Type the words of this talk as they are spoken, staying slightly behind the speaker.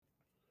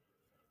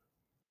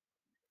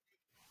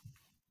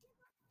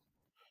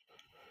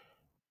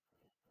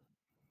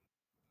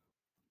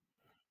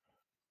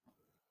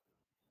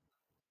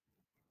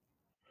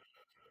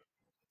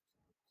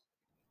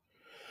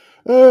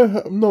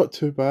I'm not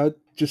too bad.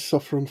 Just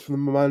suffering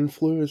from the man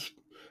flu, as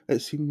it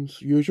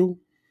seems usual.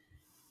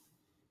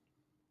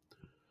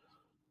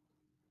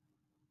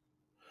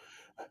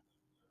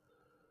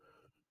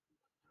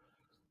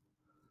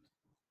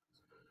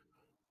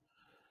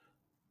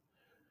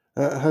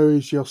 How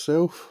is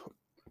yourself?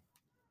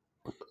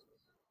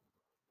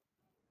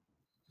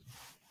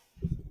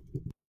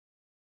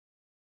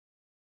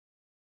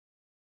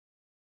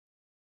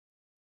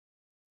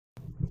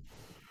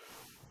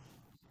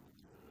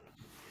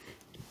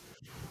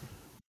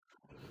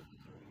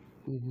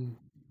 Hmm.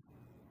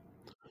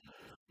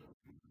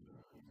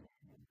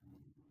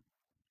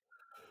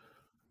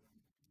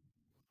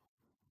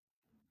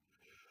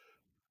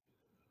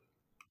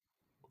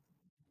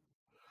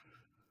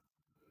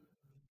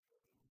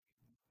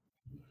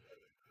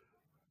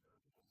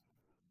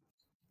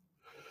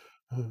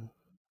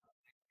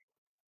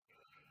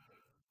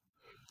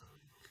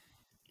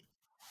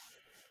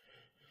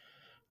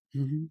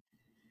 Hmm.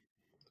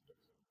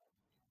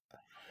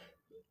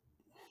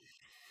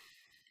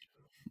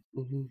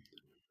 Hmm.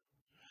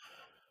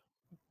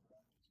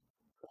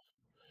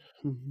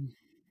 Hmm.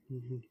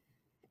 Hmm.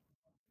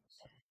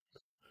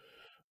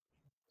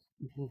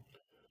 Hmm.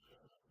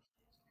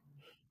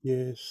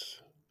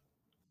 Yes.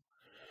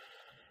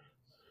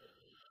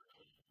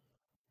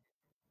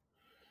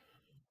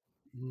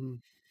 Hmm.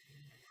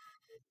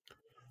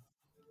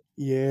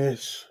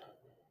 Yes.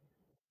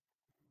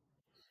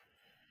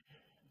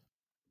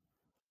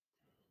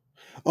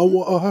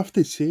 I'll have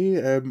to say,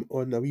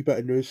 on a wee bit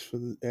of news for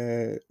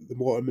the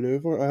Mortar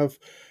Maneuver,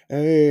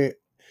 uh,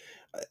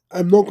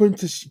 I'm not going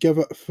to give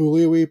it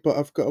fully away, but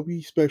I've got a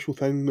wee special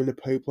thing in the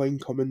pipeline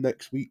coming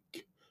next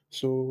week.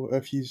 So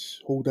if you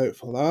hold out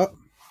for that.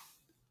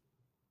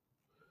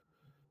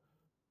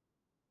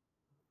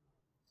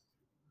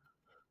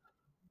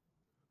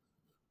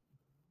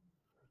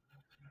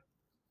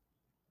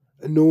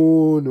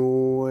 No,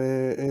 no.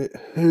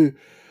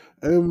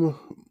 um,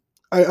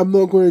 I'm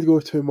not going to go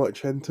too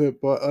much into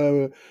it, but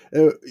uh,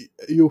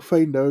 you'll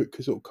find out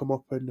because it'll come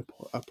up in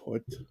a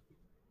pod.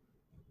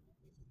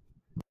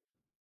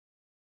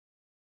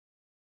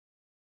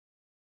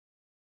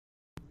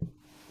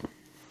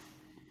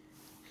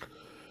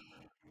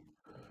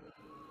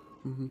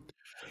 Mhm.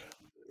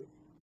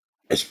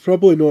 It's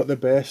probably not the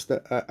best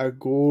that I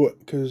go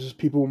because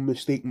people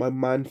mistake my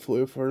man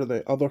flu for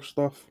the other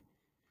stuff.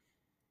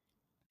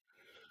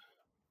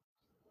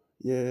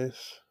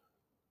 Yes.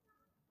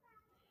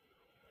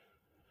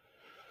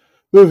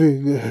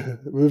 Moving,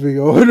 moving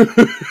on.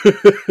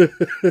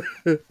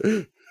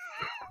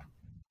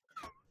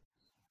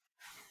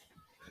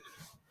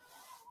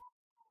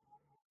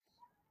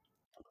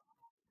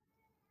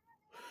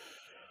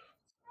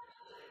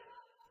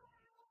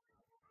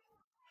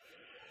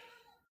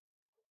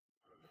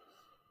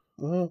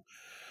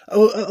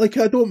 Uh, like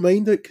I don't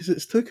mind it because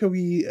it's took a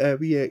wee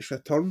extra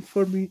turn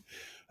for me,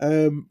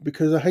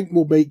 because I think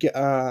we might get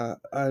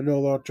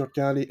another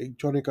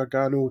Johnny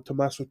Gargano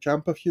Tommaso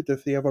Ciampa feud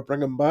if they ever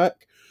bring him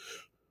back.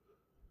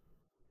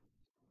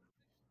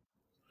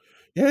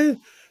 Yeah,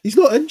 he's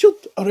not injured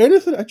or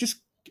anything.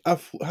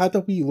 I've had a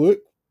wee look.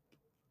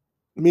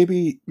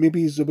 Maybe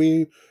he's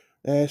away,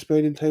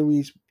 spending time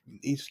with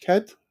his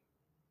kid.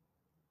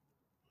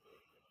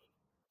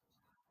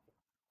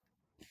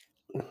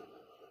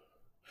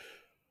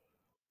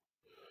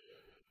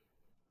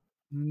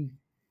 Mm.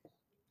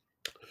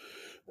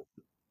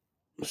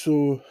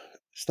 So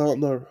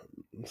starting our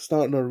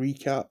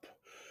recap.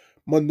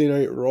 Monday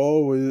Night Raw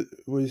was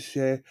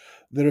the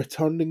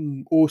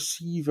returning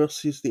OC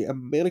versus the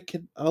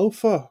American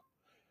Alpha.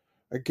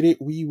 A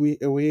great wee way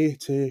away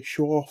to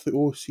show off the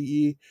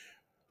OC,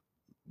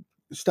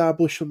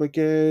 establish them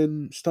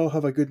again, still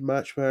have a good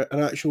match with an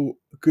actual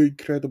good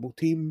credible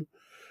team.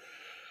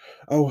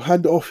 I'll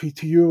hand it off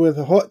to you with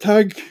a hot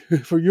tag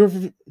for your.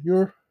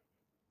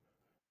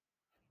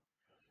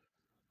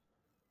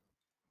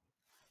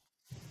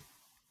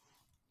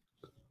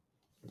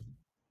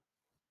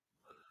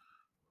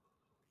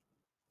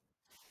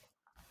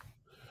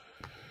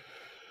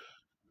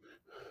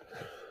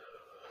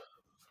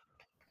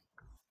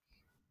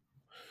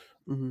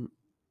 Mhm,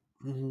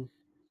 mhm,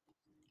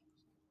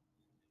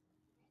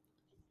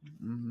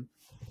 mhm,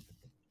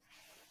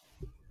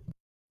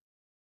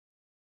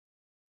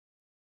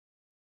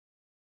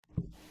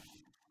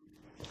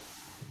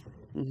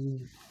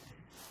 mhm.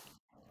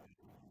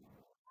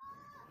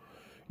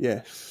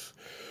 Yes.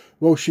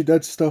 Well, she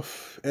did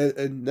stuff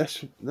in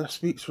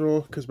this week's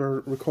Raw because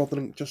we're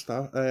recording it just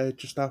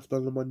after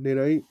the Monday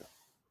night.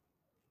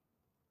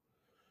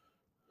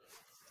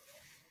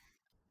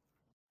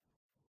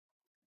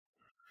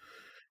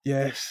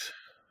 Yes.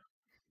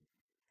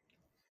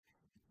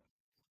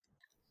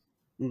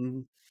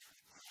 Mhm.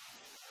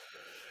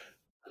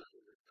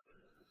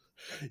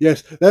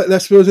 Yes.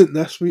 This wasn't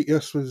this week.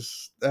 This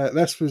was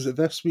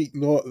this week,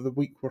 not the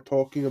week we're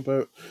talking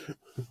about.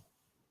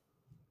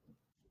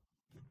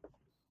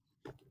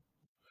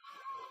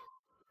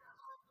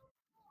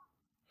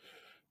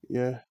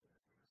 Yeah.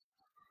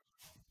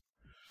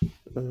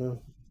 uh,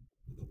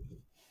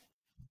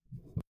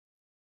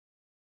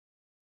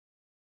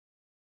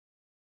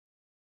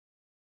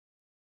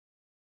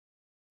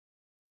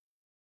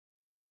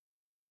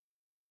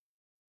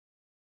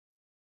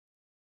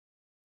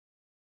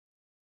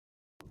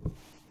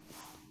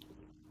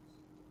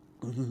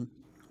 mhm,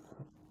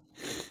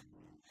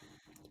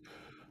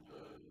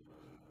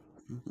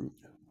 mhm,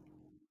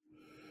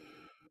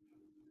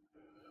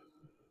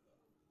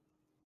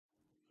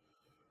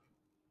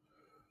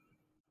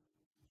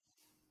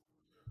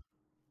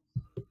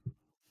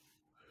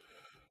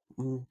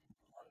 mhm,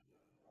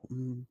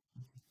 mhm,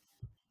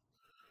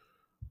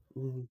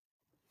 mhm,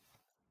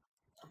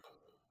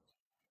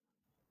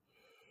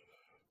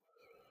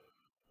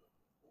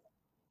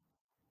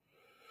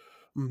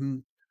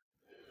 mhm,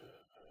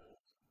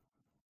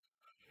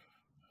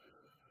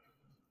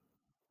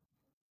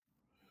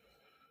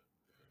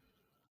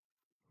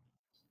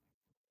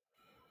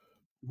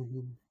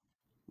 mhm.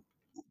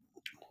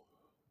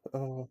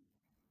 Uh,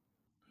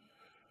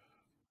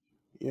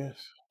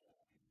 yes.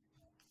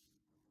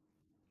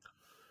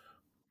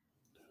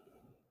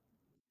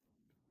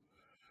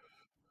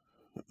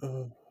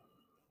 Uh,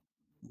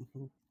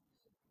 mhm,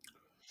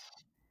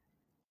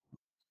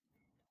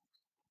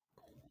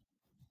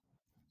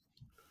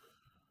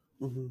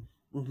 mhm,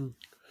 mhm.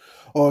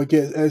 Oh,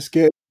 it's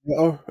getting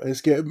better.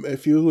 It's getting. It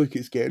feels like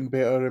it's getting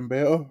better and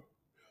better.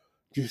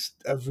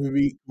 Just every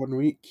week, 1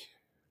 week.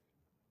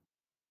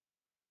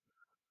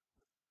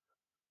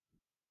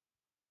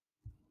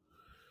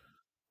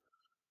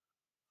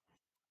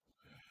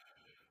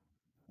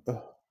 Uh,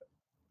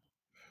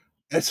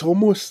 it's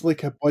almost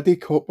like a buddy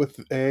cop with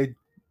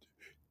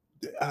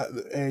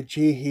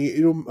Jay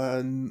hating him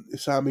and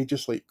Sammy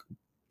just like,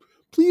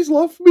 please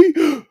love me.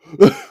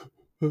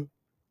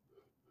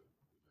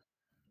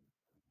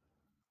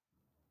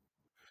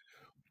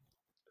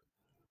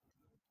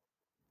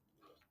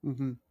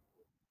 hmm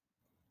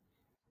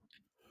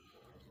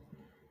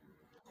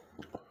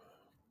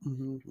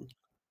hmm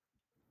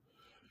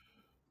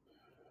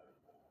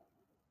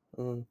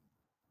Uh,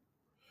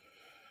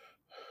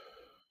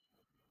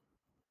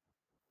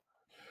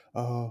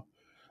 uh,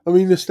 I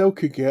mean, they still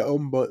could get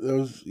him, but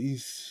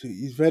he's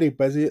very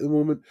busy at the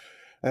moment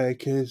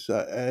because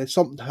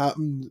something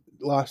happened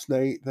last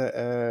night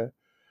that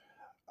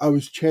I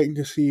was checking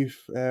to see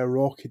if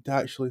Rock had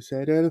actually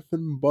said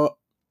anything, but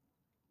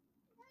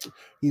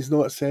he's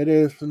not said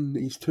anything.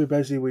 He's too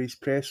busy with his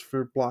press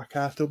for Black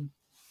Adam.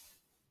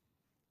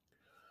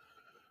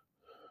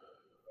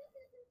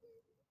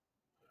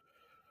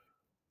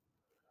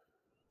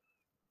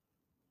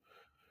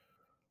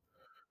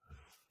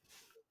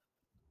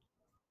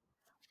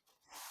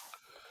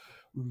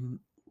 Mhm.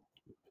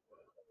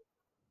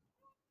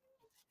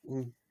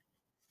 Mm.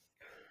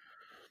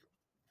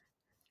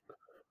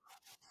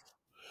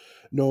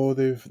 No,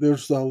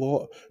 there's a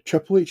lot.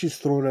 Triple H has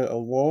thrown out a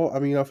lot. I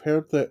mean, I've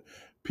heard that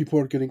people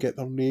are going to get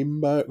their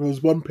name back.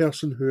 There's one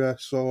person who I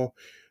saw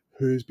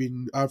who's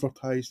been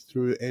advertised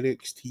through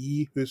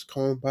NXT who's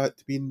coming back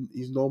to being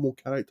his normal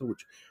character,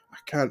 which I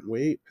can't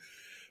wait.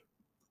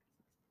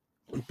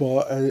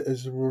 But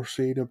as we were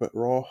saying about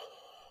Raw,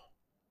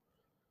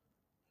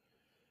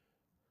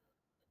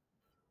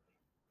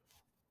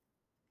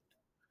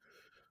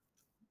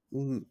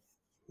 mm,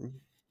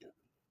 mm,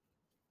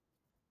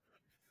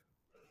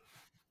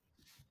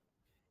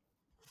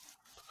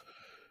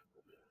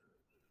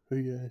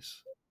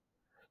 yes.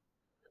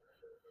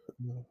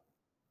 No.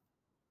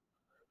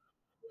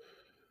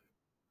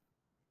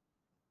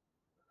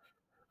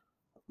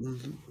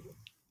 Mhm.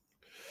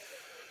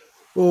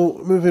 Well,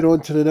 moving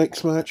on to the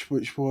next match,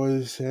 which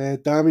was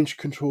Damage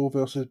Control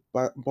versus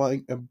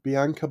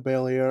Bianca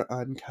Belair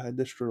and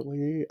Candice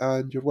LeRae,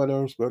 and your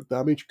winners were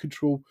Damage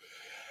Control.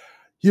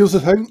 Here's the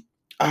thing,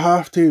 I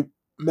have to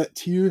admit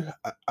to you,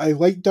 I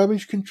like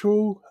Damage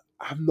Control.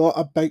 I'm not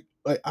a big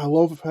like. I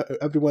love how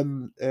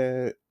everyone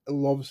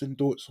loves and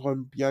dotes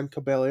on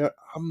Bianca Belair.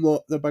 I'm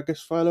not the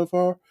biggest fan of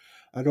her.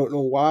 I don't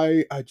know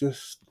why. I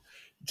just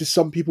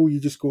some people you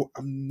just go.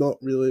 I'm not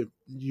really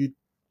you.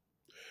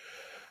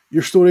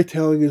 Your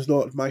storytelling is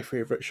not my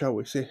favorite, shall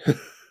we say?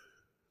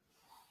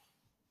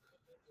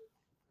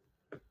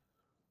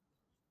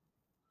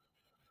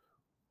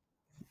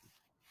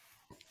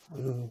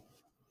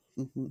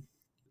 Mhm,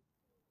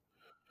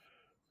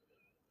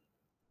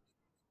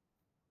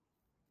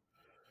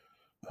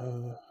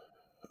 uh,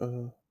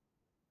 uh,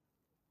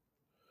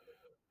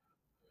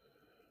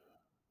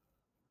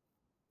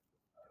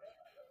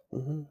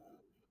 uh,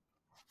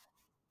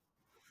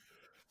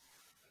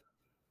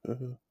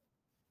 uh.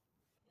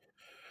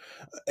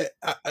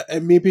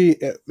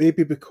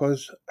 Maybe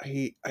because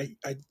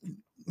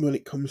when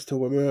it comes to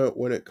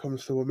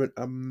women,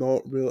 I'm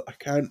not real. I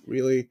can't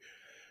really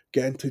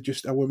get into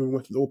just a woman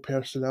with no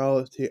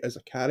personality as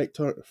a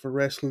character for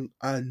wrestling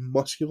and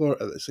muscular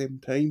at the same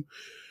time.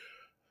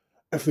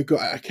 If they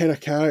got a kind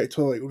of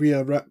character like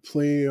Rhea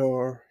Ripley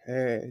or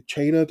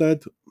China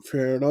did,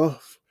 fair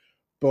enough.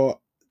 But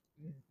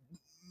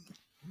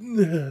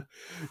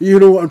you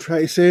know what I'm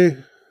trying to say.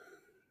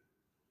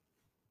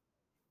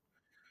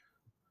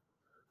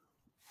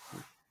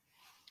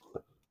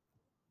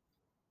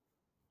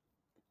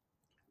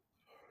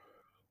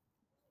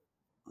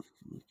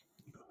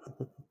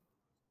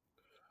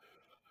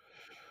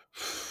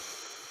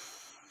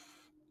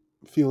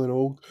 feeling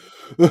old.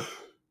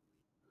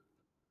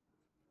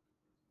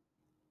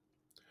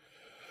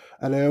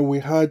 And then we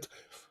had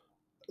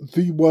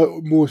the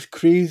most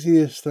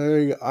craziest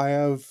thing I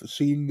have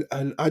seen,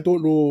 and I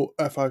don't know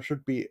if I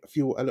should be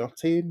feel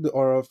entertained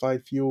or if I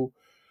feel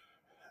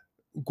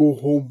go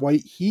home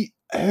white heat.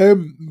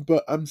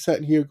 But I'm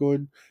sitting here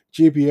going,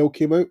 JBL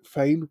came out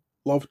fine,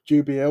 loved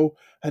JBL,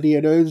 and he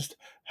announced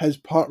his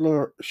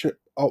partnership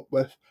up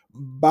with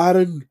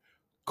Baron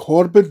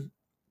Corbin.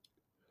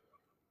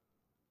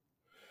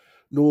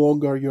 No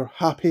longer your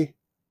happy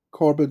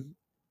Corbin.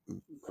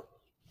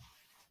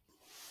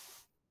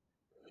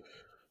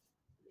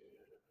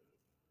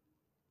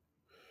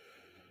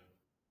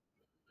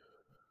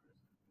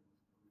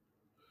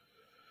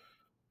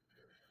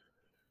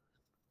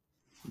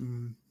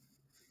 Mm,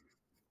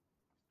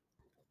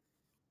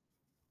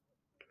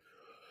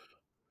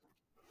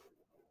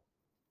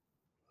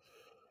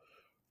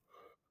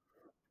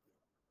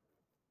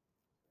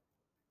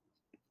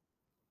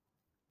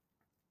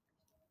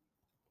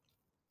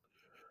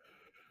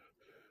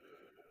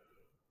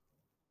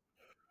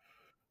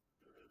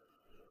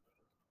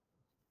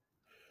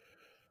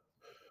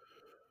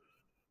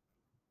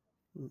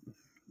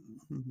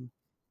 mhm,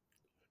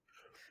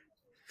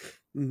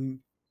 mhm,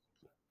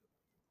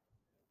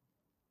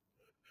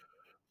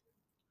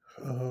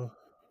 uh,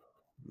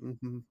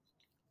 mhm.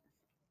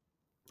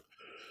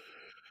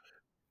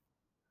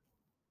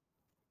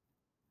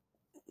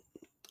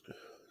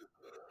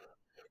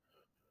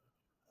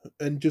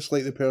 And just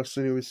like the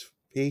person who was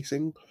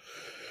facing,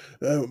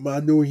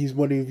 I know he's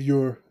one of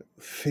your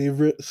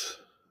favourites.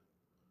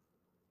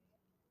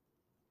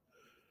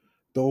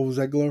 Dolph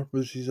Ziggler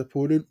was his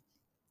opponent.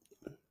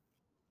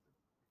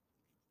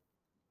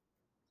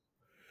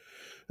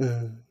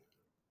 Uh,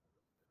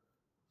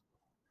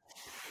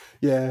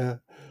 yeah,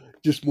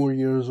 just more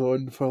years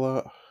on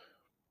for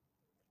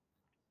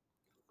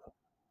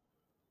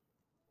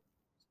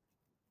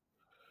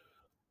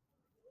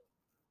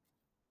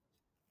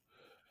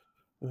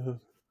that.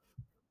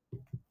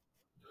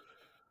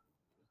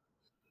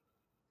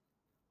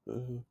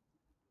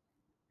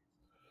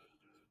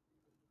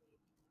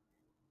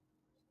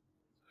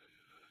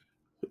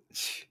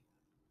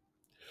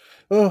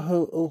 Uh,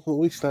 at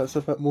least that's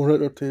a bit more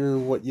entertaining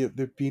than what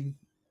they've been.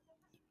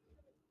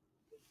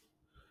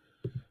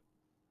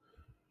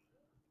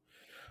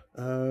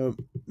 Um,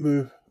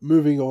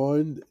 moving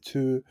on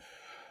to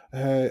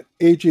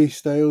AJ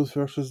Styles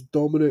versus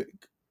Dominic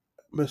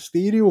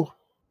Mysterio.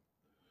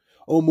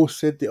 Almost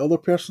said the other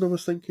person I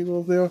was thinking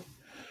of there.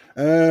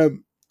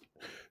 Um,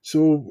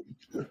 so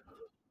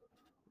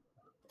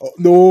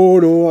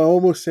no, I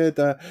almost said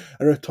a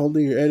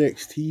returning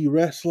NXT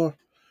wrestler.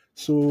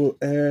 So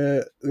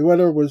the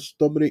winner was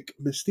Dominic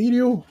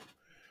Mysterio,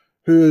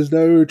 who is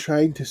now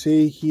trying to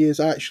say he is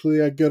actually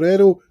a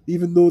Guerrero,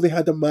 even though they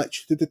had a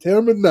match to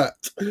determine that.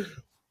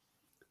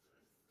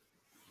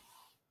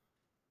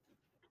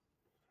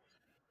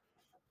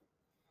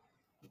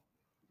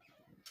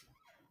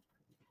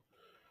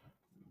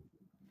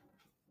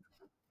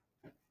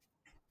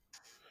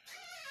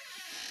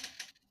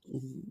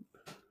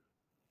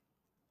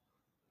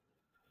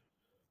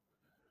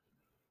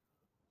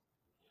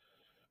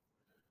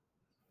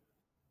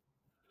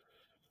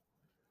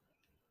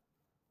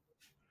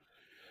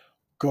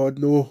 God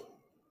no.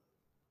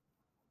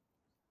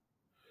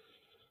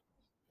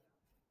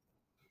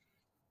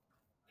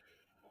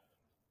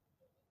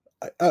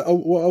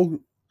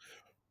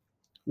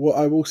 What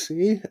I will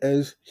say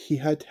is he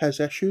had his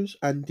issues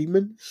and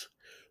demons,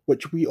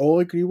 which we all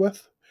agree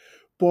with,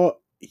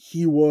 but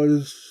he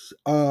was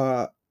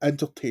a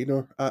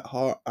entertainer at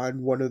heart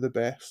and one of the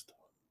best.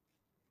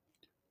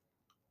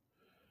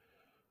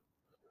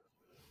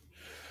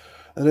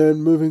 And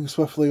then moving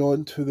swiftly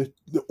on to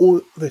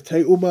the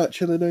title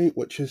match of the night,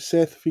 which is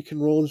Seth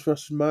freaking Rollins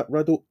versus Matt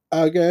Riddle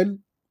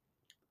again,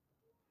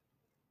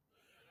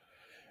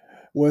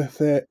 with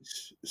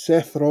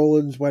Seth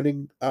Rollins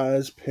winning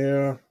as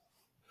per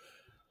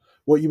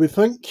what you would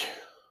think.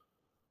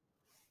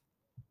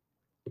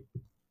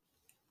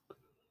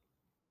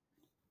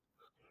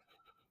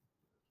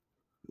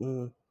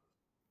 Uh,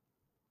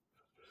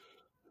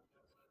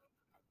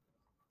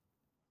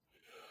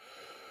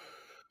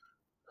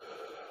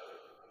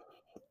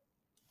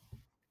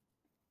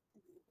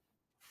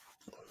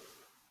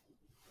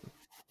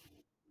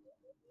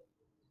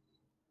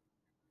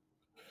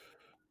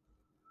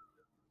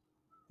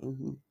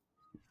 mhm,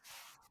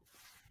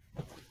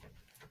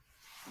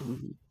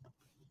 mhm,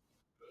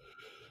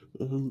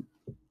 mhm,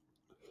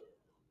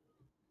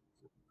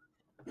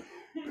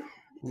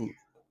 mhm,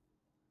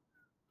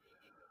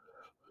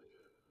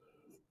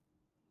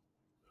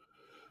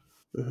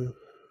 mhm,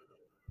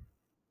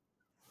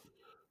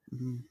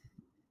 mhm,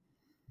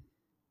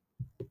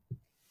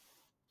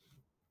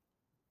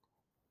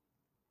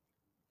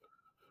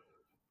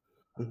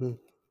 mhm,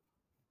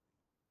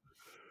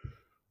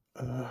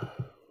 uh,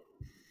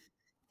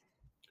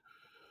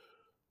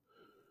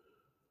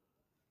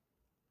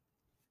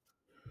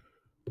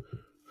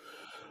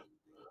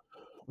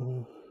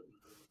 uh,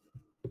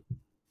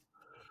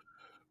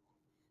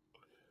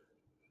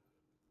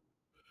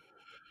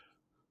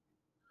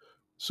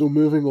 So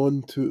moving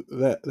on to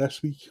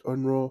this week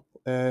on Raw.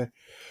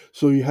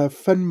 So you have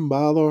Finn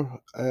Balor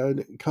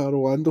and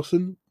Carl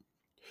Anderson,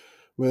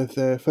 with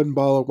Finn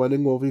Balor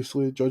winning,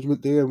 obviously,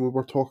 Judgment Day, and we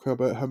were talking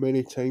about how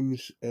many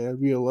times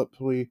Rhea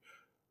Ripley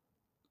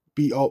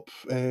beat up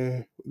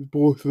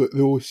both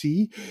the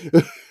OC.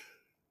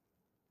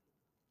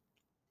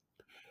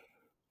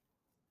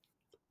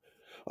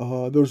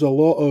 There's a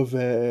lot of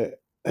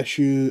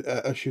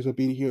issues I've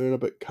been hearing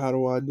about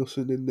Carl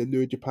Anderson in the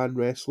New Japan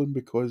Wrestling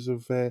because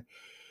of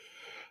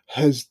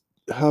his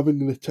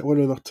having one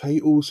of their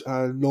titles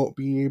and not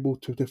being able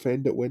to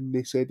defend it when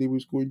they said he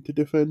was going to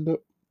defend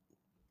it.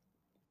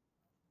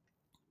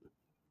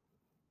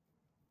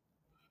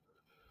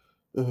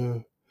 Uh,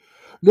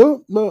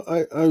 no, no,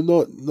 I'm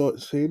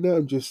not saying that.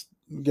 I'm just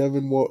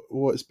giving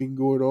what's been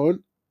going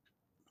on.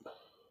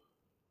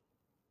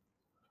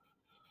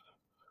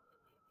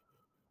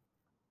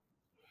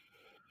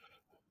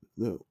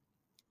 No.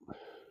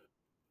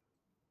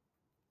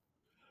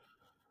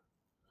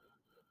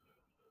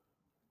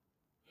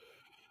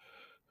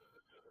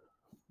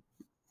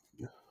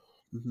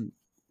 Hmm.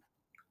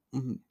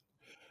 Hmm.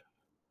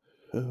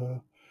 Uh,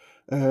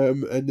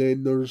 and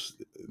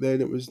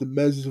then it was the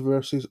Miz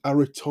versus a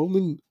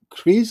returning.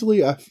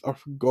 Crazily, I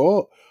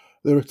forgot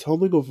the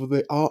returning of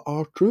the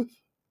R Truth.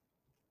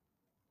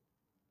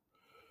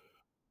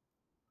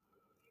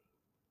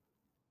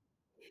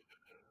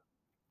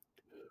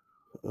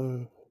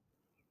 Uh,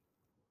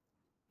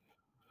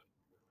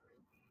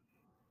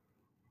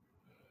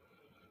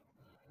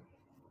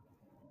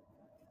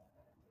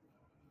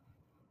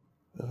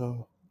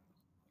 uh,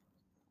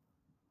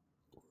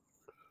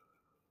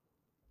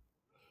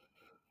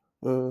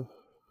 uh,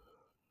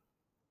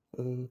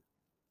 uh,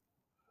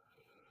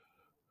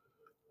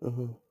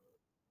 uh,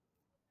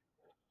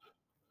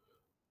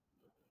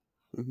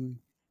 mhm,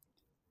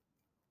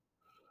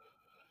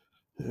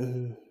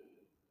 uh,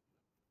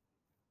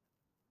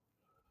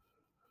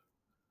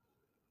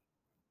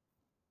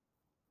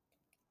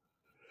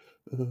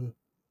 uh,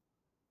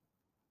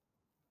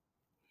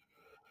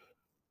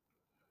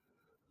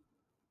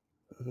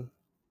 uh,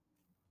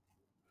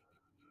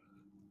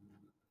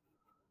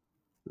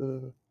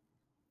 uh.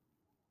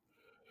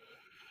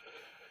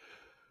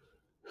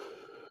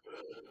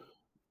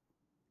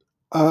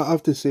 I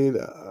have to say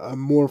that I'm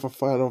more of a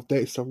fan of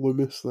Dexter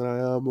Loomis than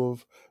I am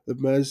of the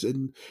Miz,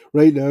 and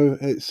right now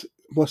it's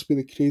must be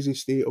the crazy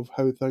state of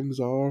how things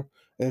are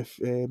if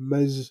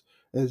Miz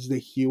is the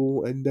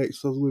heel and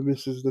Dexter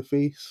Loomis is the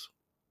face.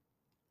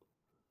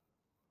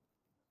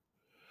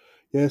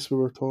 Yes, we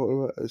were talking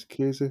about it. It's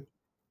crazy.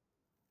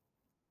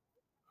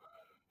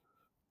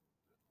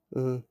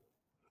 Uh,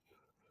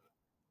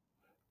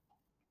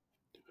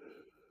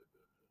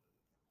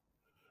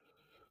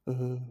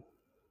 uh,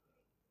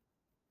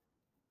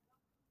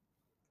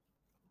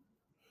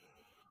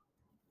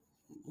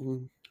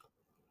 mm,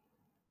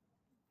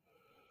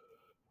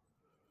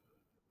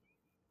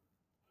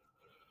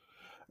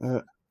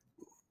 uh,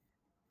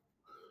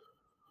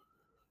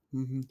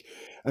 mhm.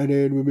 And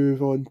then we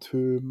move on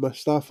to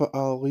Mustafa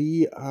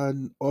Ali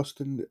and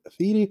Austin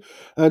Theory,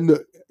 and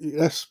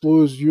this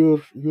blows your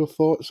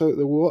thoughts out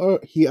the water.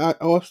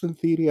 Austin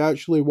Theory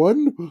actually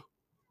won.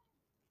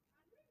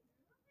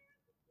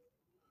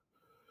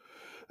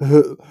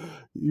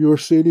 You were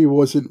saying he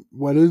wasn't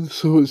winning,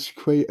 so it's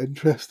quite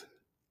interesting.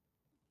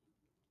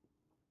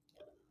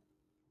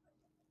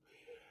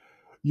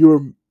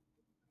 You're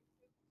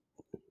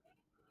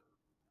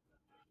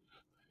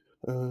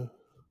uh,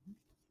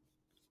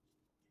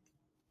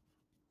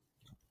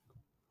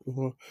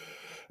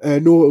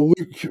 no,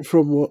 look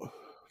from what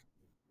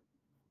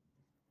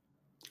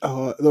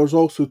there's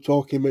also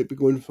talk he might be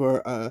going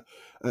for a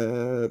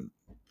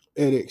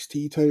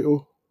NXT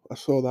title. I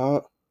saw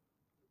that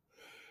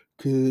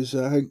because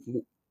I think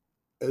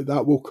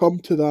that will come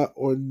to that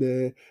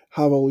on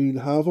Halloween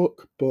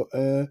Havoc, but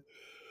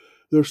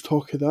there's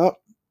talk of that.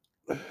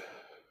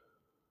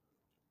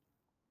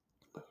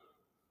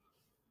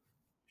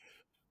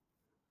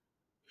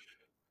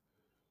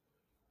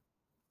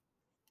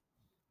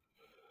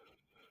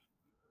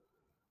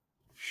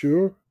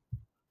 Sure.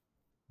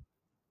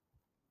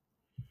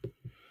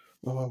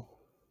 Oh,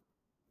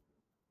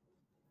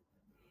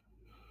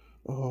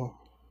 oh,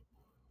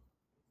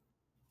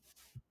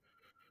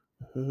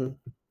 uh,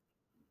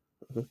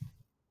 uh,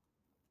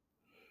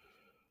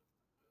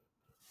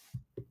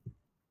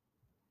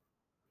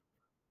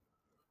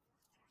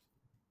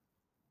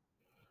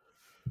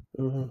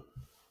 uh,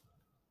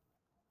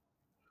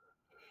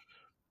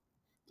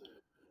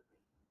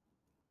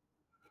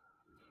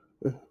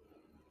 uh,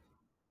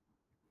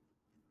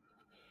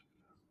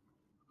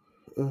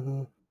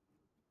 uh,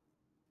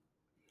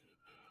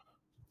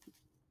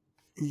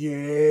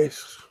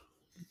 yes.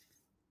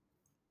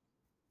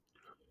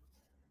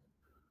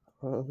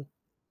 Uh,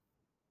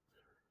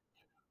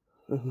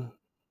 uh,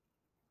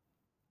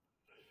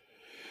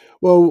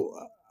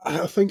 Well,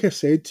 I think I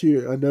said to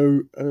you, I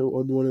know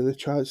on one of the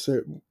chats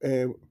that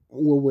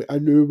I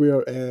knew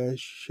where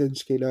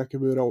Shinsuke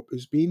Nakamura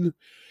has been,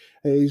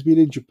 He's been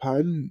in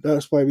Japan.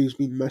 That's why he's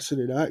been missing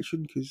in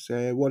action because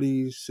one of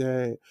his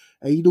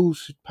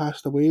idols had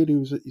passed away and he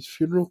was at his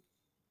funeral.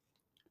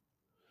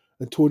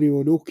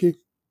 Antonio Inoki.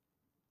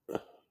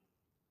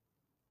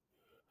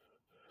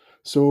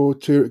 So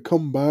to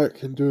come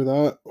back and do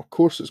that, of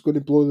course, it's going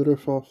to blow the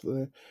roof off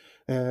the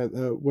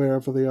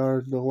wherever they are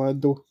in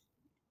Orlando.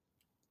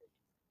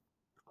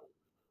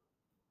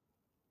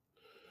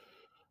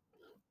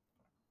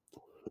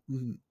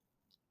 Mm.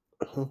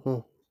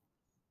 Uh-huh.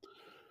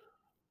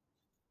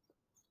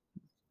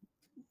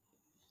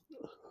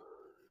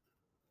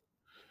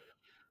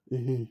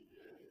 Mhm.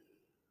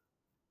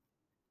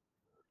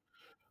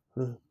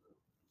 Uh,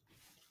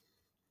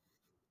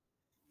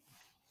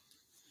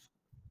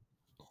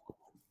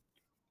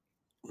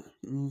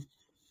 mm.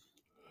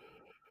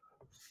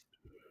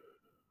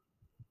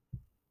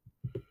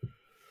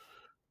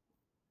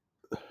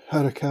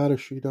 Harakara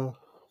Shida.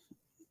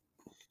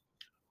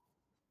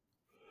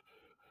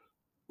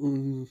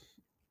 Mm.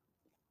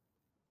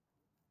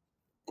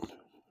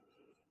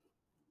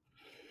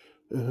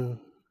 Uh,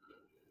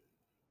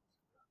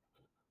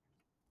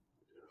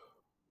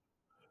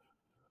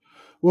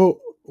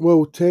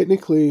 well,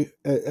 technically,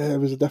 it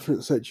was a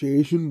different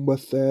situation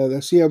with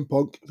the CM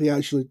Punk. They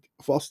actually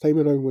first time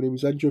around when he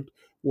was injured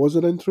was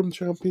an interim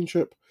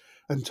championship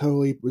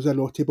until he was a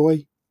naughty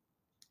boy.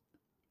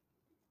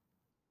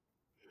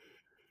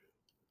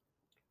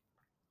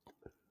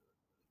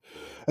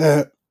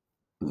 Uh,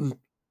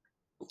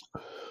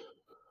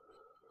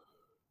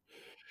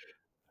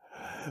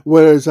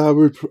 whereas I'm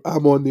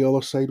on the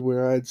other side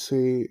where I'd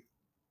say,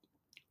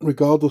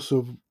 regardless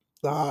of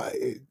that,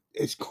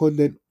 it's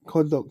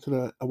conduct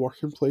in a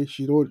working place.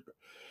 You don't,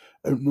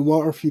 and no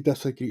matter if you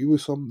disagree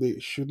with somebody,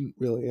 it shouldn't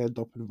really end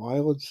up in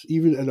violence,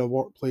 even in a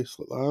workplace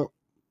like that.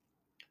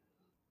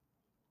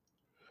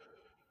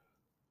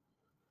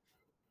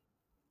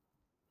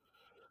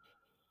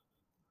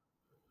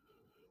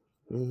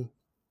 Uh,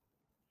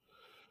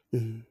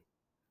 uh,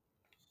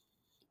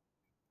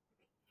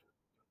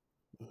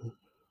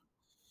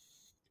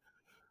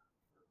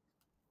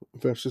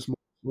 versus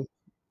Moxley.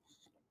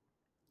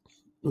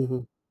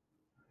 Uh,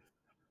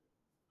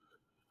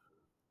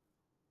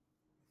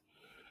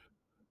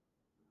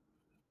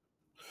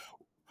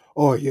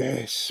 oh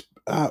yes,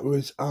 that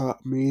was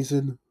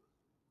amazing.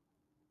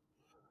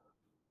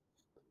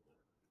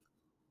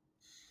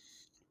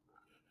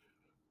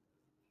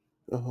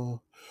 Uh,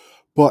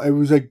 but it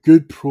was a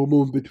good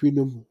promo between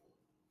them.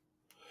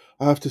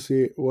 I have to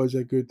say, it was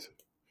a good.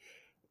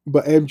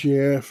 But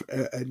MJF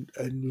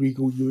and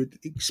Regal, you would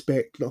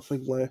expect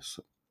nothing less.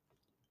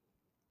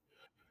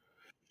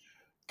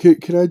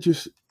 Can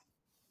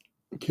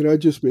I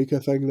just make a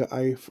thing that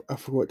I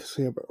forgot to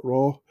say about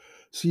Raw?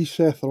 See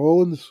Seth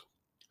Rollins.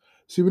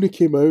 See when he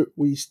came out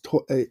with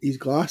his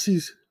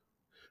glasses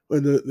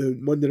on the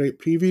Monday Night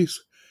Previews,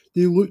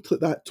 they looked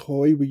like that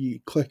toy where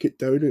you click it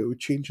down and it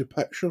would change the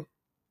picture.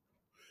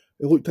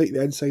 It looked like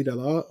the inside of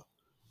that.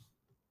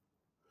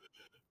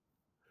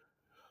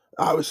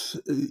 I was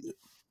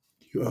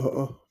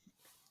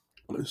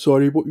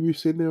sorry. What were you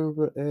saying there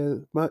about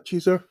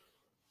matches? There.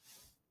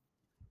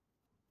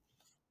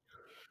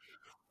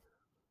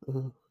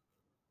 Uh,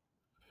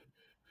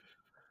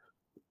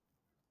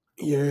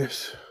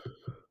 yes.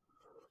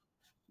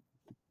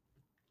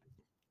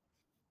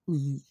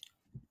 Mhm.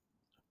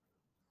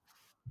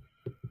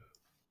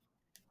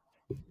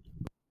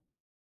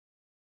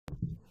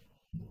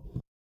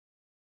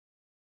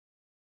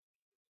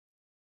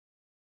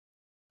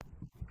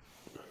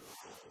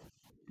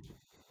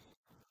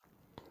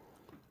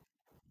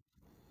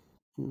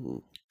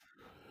 Mhm.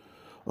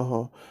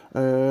 Uh-huh.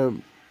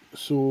 Um,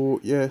 so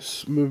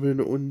yes, moving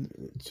on.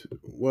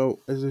 Well,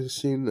 as I was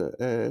saying,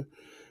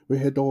 we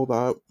had all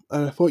that,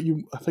 and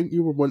I think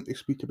you were wanting to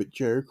speak about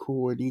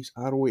Jericho and his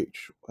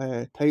ROH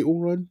title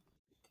run.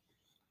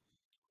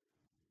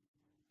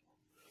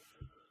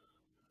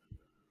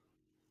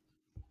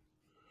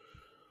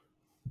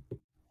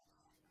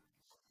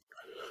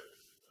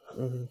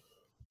 Uh,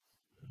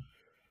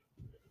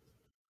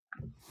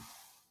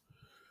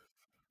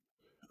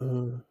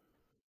 uh,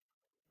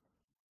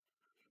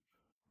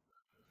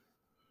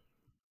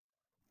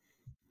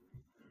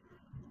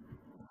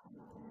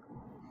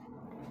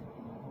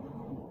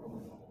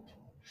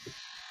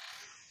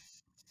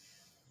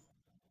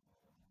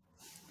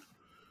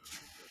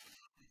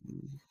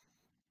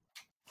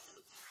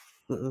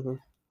 uh,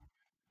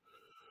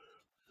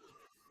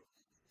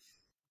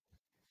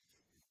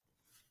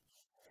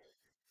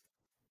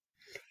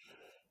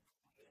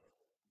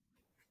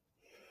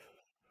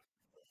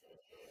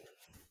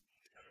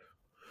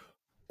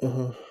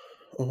 uh,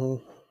 uh,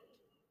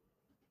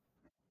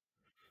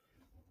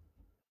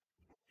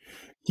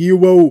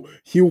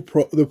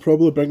 they'll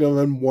probably bring him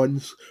in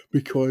once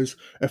because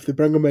if they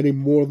bring him any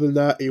more than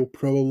that, he'll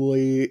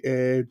probably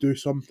do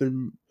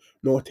something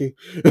naughty.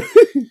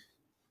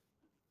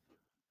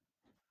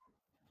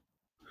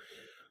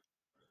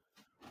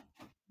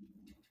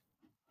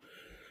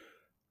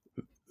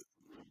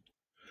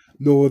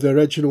 No, the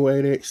original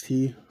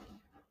NXT.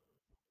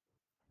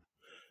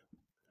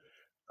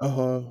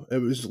 It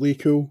was Lee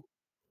Cool.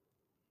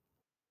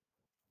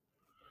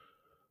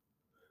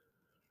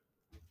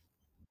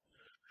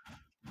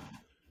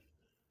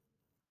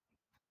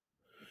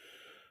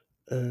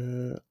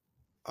 Uh,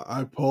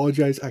 I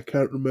apologize. I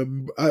can't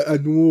remember. I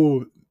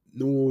know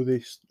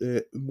this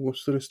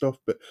most of the stuff,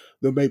 but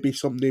there might be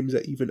some names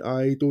that even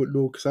I don't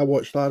know because I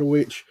watched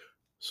ROH.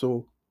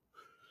 So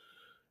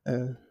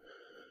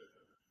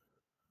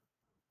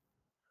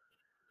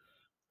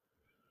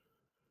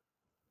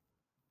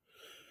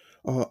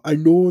uh, I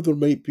know there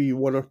might be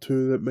one or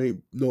two that might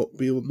not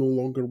be no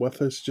longer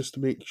with us, just to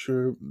make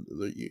sure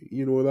that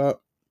you know that.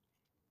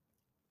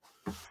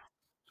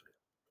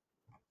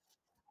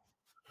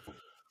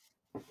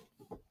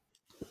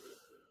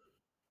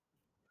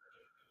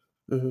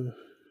 Uh,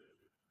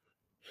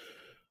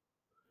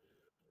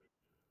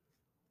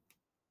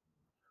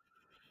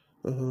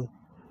 uh,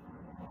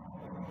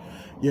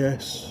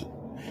 yes,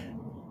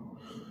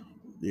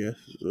 yes.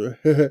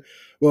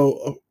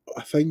 Well,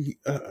 I think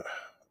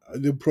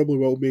they probably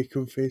will make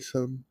him face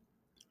him,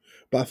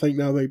 but I think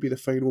that might be the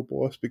final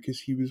boss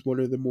because he was one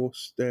of the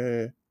most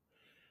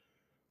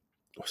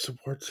what's the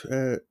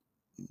word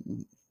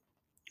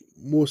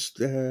most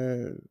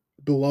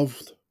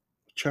beloved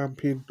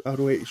champion,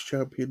 ROH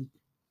champion,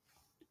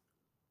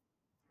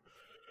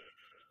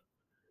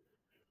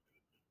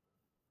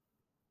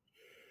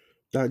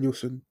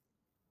 Danielson.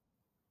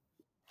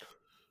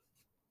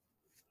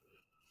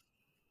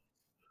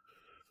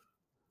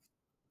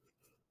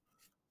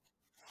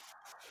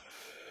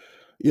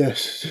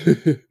 Yes.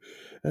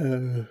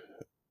 uh,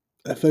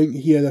 I think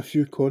he had a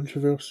few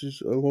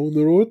controversies along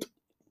the road.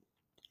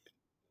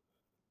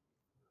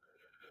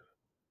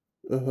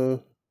 Uh huh.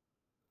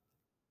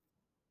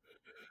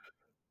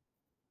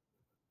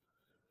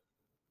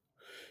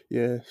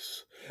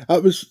 Yes.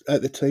 That was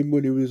at the time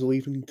when he was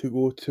leaving to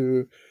go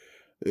to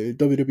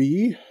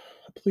WWE,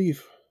 I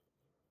believe.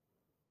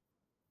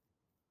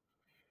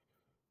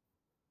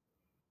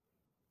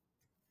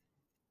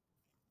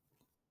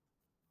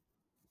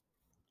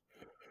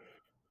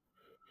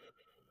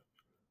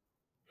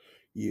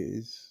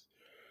 Yes.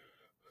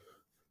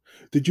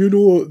 Did you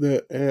know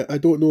that? I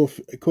don't know if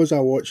because I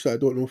watched it. I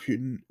don't know if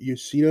you've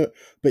seen it,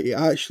 but he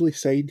actually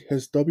signed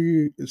his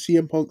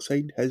CM Punk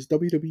signed his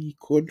WWE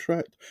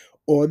contract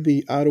on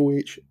the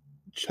ROH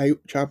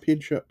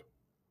Championship.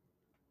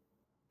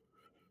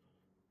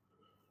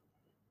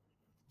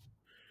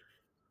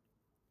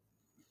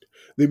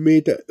 They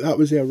made it. That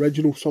was the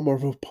original Summer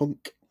of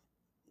Punk.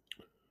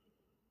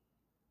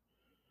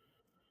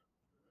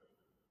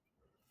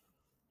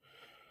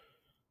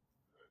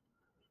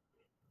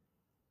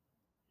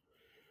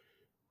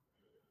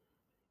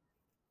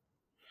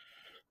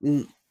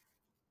 Mm,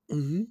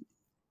 mm-hmm,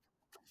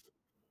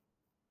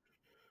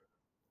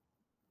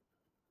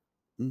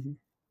 mm-hmm,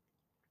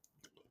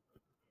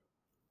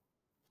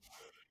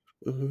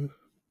 uh-huh,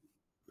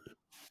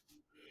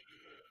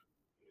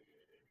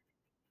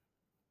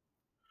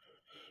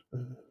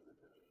 uh-huh,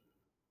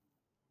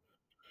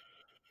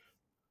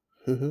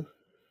 uh-huh.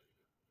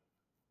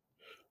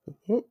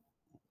 Oh,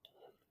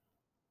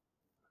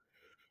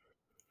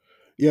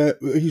 yeah,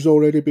 he's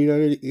already been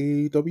in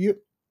AEW.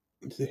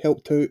 He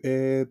helped out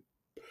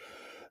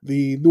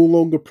the no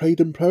longer Pride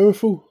and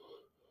Powerful.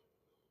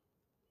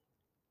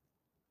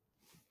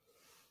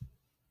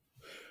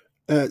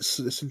 It's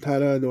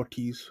Santana and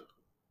Ortiz.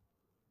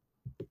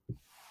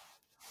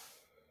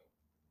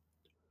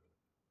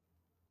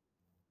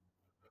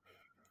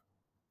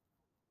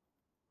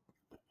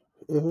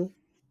 Uh-huh.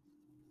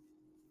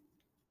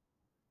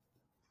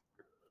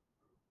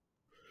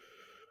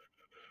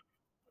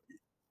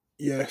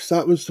 Yes,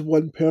 that was the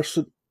one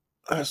person.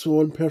 That's the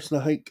one person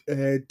I think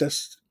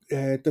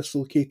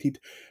dislocated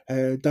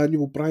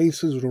Daniel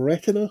Bryan's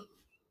retina.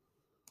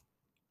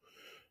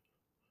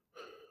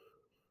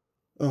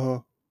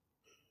 Uh,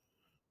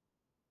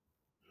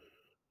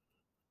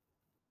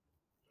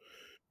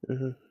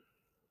 uh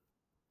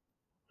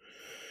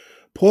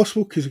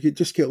Possible because he could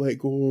just get let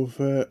go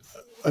of.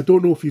 I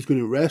don't know if he's going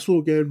to wrestle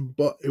again,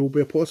 but it will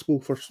be possible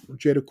for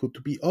Jericho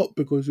to be up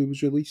because he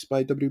was released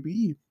by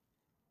WWE.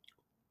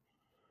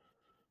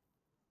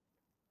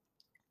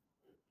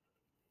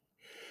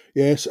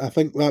 Yes, I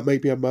think that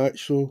might be a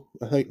match. So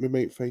I think we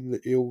might find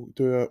that he'll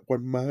do a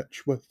one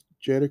match with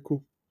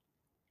Jericho.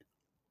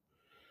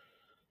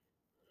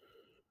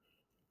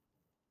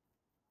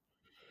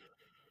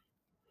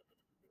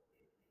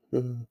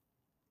 Uh,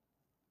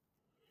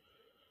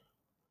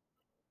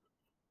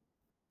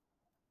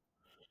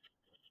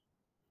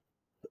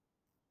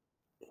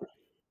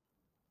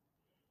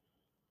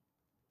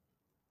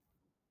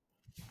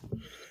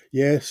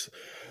 yes,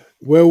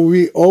 well,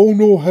 we all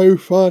know how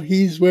far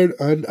he's went,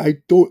 and I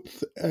don't.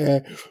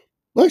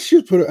 Let's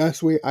just put it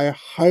this way: I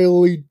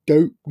highly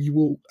doubt we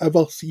will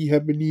ever see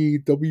him in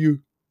AEW.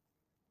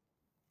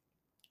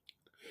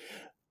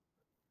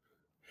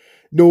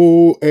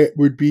 No, it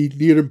would be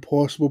near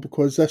impossible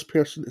because this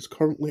person is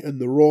currently in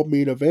the Raw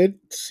main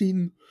event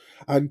scene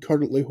and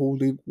currently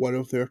holding one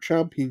of their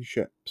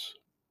championships.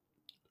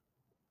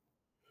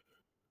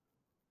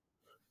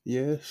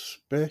 Yes,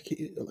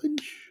 Becky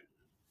Lynch.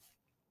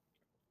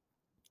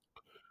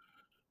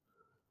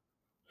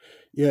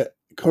 Yeah,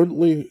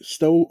 currently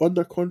still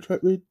under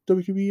contract with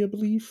WWE, I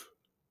believe.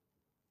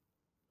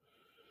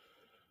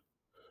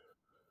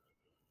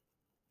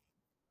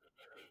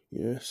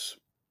 Yes.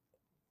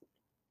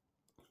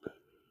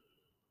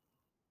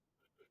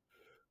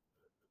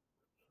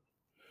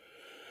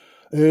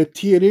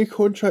 TNA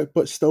contract,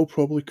 but still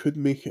probably could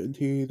make it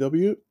into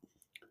AEW.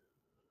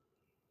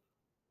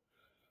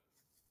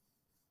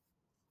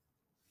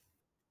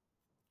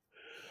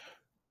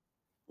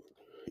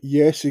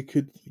 Yes, he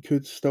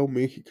could still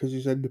make it because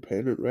he's an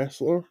independent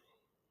wrestler.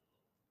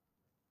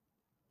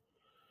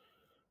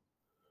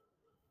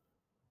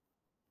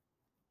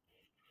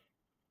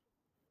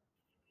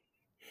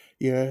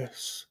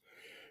 Yes,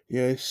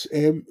 yes.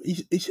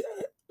 He's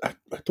I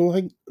don't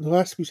think the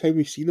last time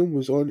we've seen him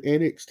was on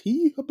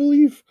NXT, I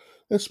believe.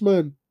 This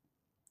man,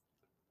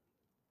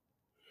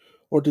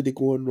 or did he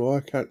go on Raw? I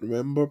can't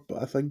remember,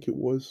 but I think it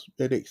was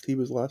NXT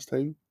was last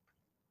time.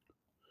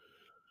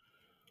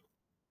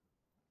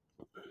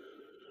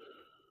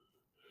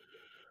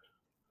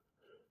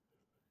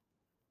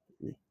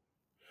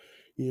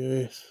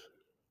 Yes,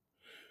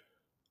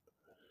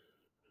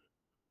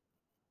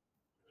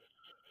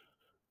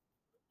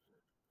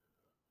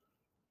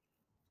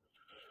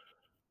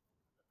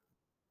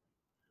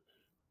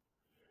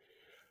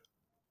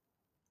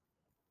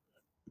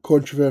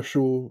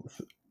 controversial.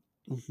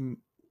 Mhm.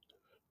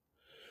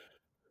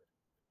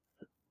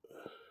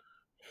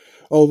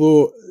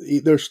 Although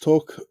there's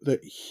talk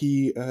that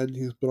he and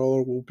his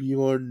brother will be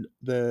on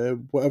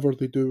the whatever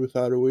they do with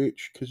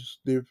ROH because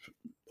they've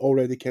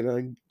already kind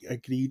of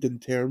agreed in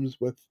terms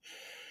with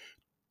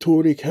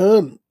Tony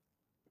Khan.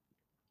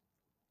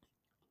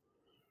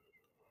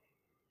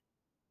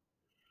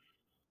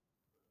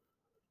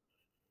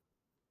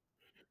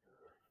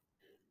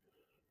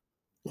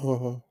 Uh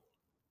huh.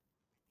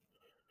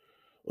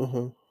 Uh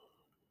huh.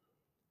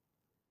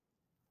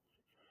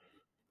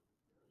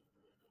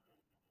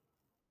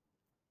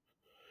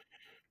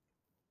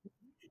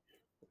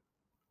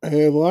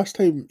 Last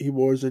time he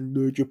was in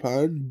New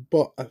Japan,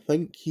 but I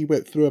think he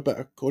went through a bit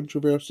of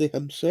controversy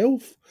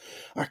himself.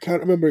 I can't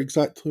remember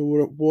exactly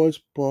what it was,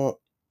 but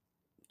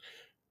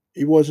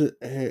he wasn't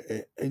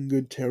in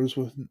good terms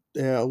with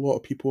a lot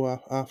of people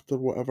after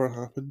whatever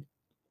happened.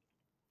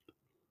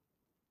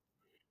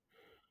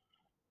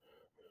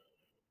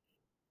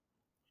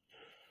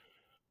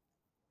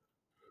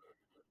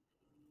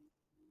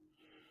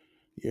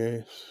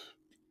 Yes.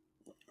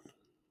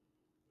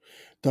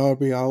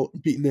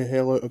 Beating the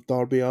hell out of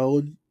Darby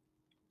Allin.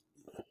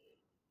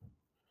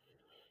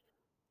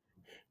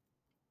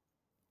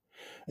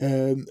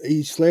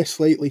 He's less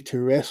likely to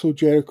wrestle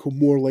Jericho,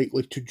 more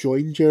likely to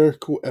join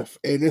Jericho, if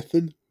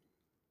anything.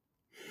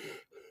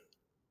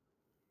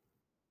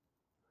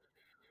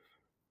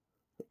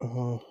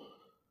 Uh,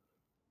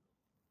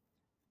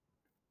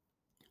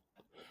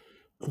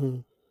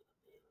 uh,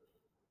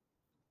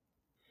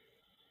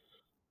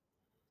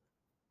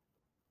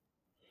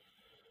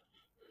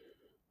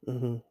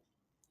 uh,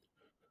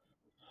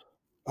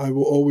 I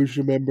will always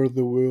remember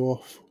the woo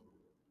off.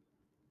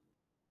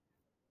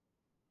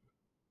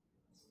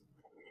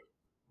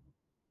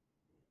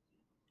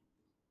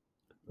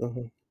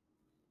 Uh-huh.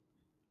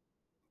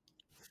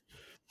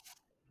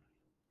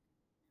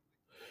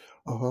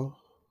 Uh-huh.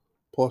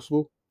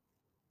 Possible.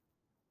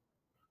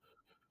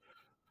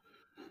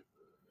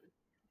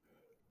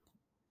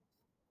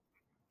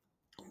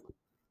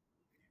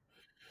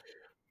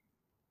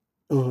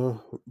 Uh-huh.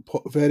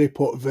 Very,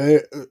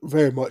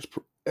 very much.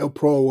 It'll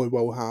probably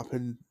will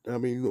happen. I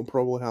mean, it'll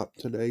probably happen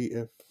tonight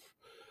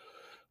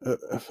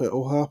if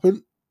it'll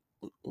happen.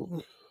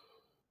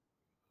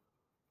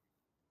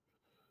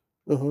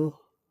 Uh-huh.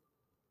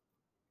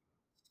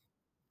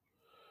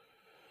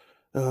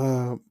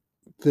 Uh,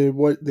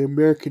 the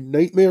American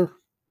Nightmare.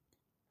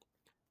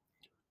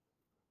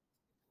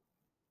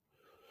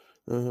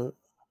 Uh,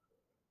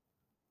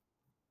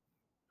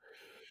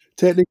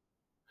 technically,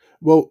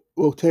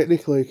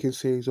 technically, I can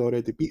say he's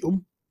already beat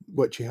him,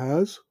 which he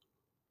has.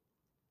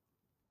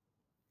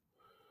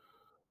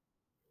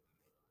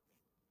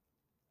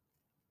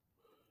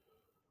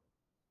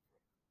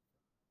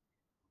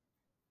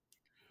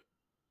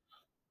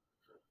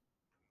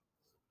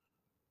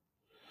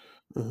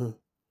 Uh-huh.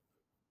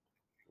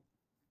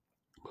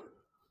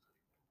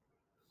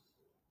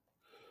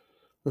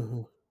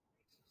 Uh-huh.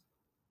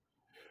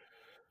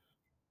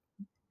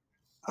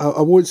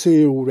 I won't say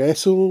he'll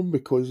wrestle him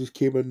because he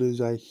came in as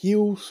a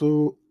heel,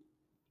 so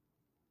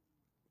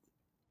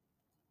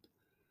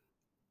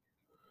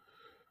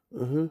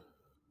uh-huh,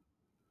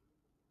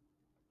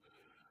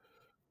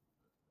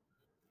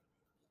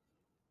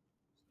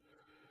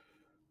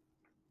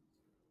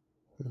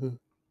 uh-huh,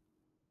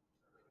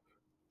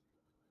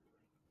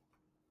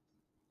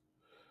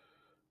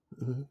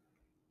 uh-huh,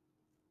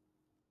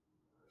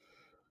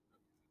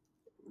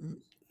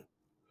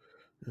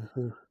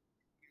 uh-huh.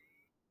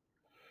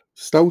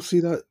 Still see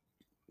that.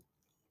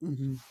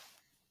 Mhm.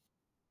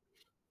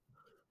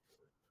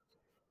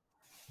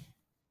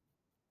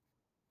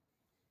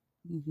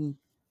 Mhm.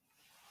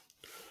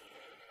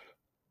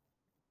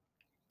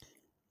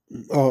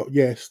 Oh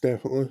yes,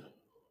 definitely.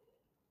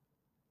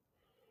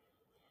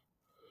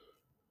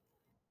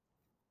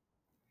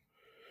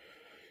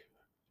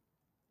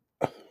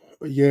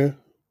 Yeah.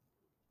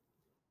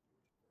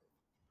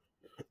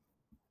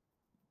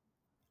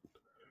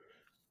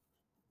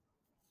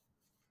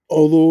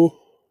 Although,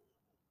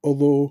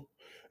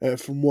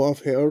 from what I've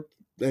heard,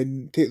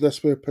 and take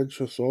this with a pinch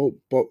of salt,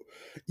 but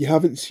you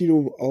haven't seen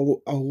him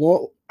a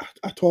lot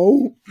at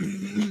all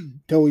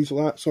till he's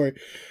sorry,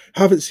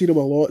 haven't seen him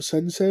a lot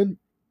since then.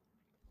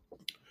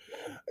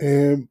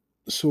 Um,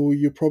 so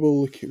you're probably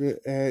looking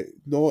at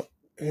not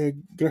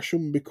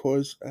Grisham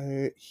because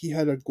he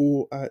had a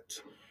go at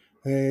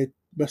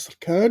Mr.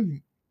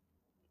 Khan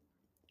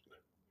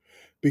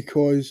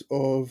because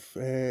of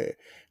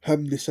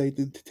him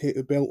deciding to take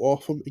the belt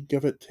off him and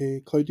give it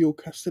to Claudio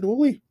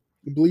Castagnoli,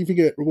 believing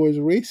it was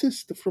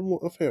racist, from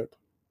what I've heard.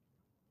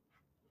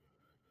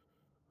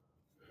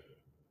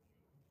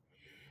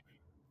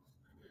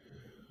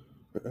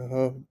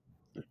 Uh,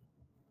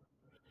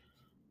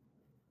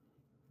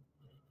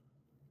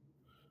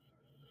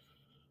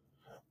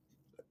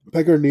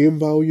 Bigger name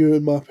value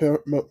in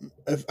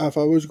if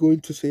I was going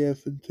to say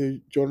anything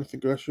to Jonathan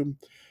Gresham,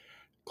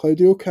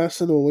 Claudio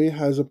Castagnoli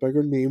has a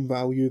bigger name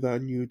value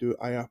than you do.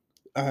 I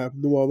have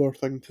no other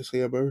thing to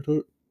say about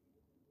it.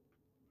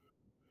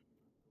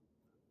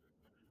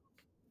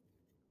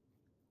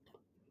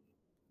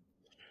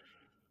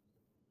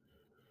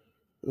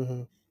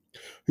 Uh,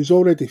 he's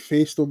already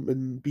faced him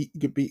and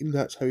get beaten.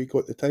 That's how he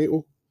got the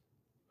title.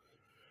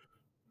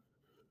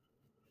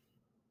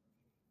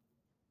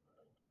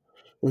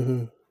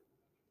 Uh,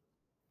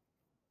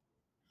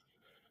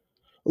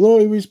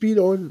 Although he's been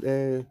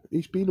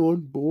on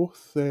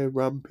both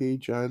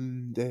Rampage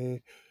and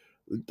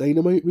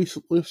Dynamite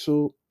recently,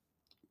 so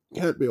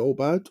can't be all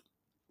bad.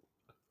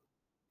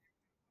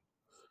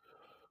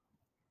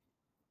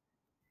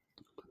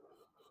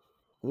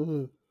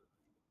 Uh,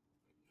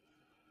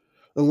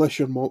 unless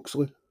you're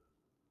Moxley.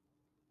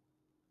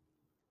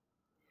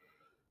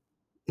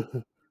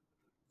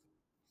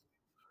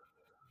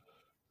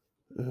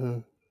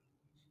 Uh,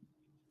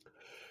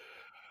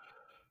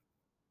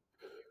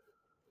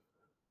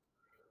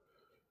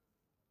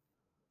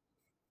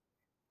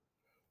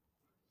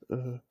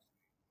 uh,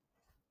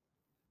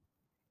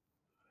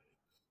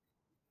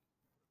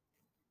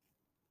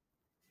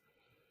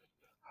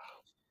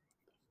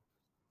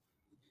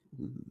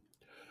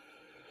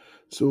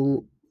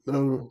 so,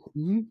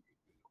 mhm,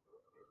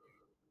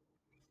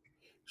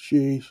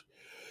 sheesh.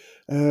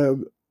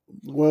 Um,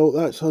 well,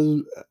 that's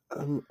how.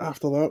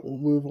 After that, we'll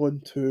move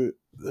on to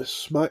the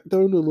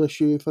SmackDown. Unless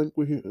you think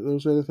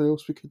there's anything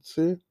else we could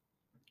say.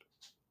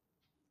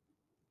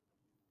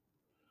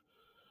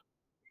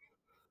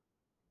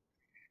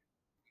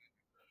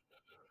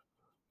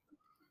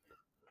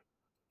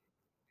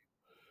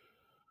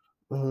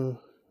 Uh,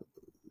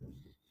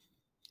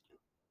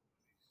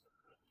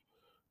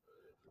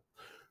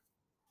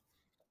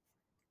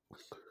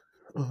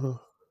 uh,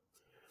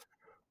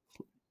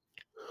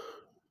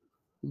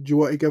 do you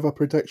want to give a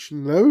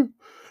prediction now?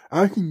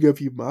 I can give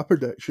you my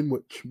prediction,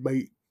 which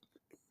might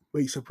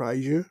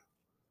surprise you.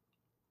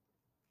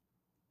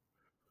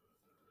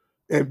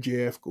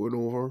 MJF going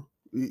over,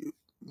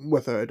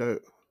 without a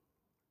doubt.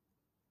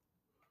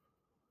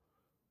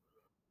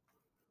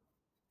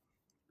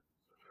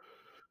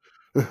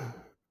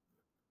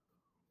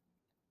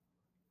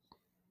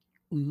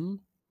 Mm-hmm.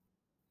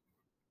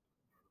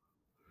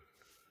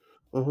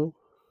 Uh-huh.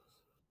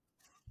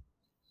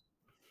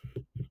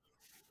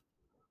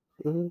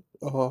 Uh-huh.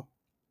 Uh-huh.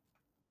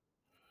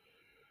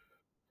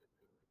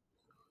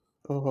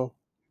 Uh-huh.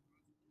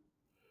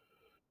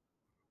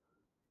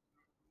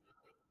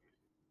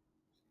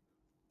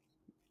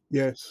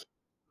 Yes.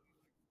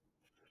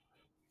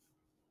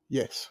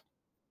 Yes.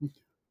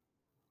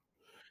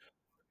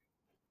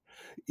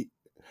 E-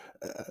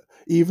 Uh,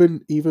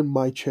 even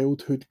my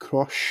childhood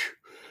crush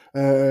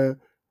uh,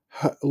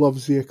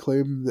 loves the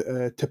acclaim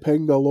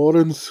Topanga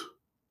Lawrence.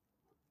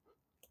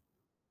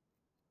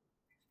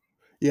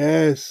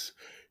 Yes.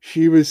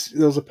 She was.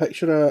 There's a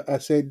picture I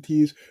sent to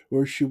you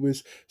where she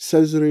was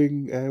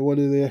scissoring one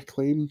of the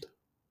acclaimed.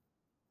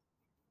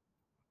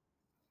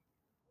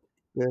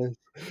 Yes.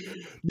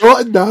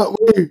 Not in that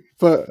way,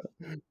 but.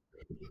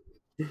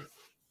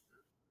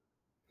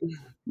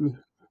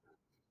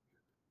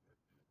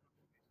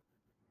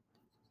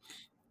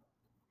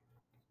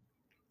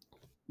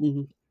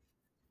 Mhm.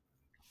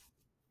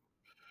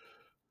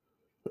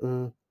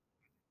 Uh,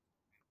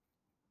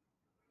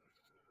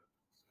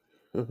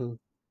 uh-huh.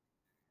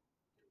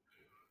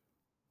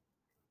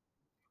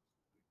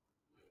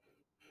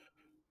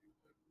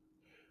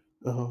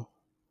 Uh-huh.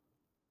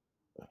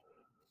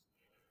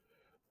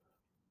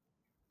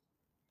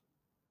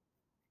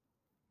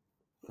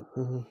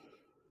 Uh-huh.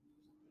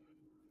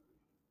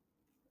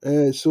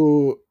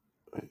 So,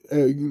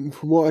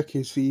 from what I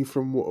can see,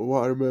 from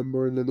what I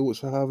remember in the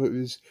notes I have, it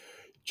was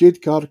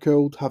Jade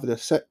Cargill having a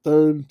sit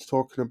down,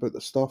 talking about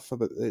the stuff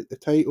about the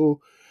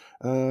title.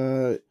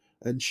 Uh,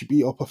 and she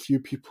beat up a few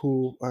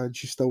people, and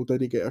she still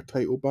didn't get her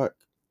title back.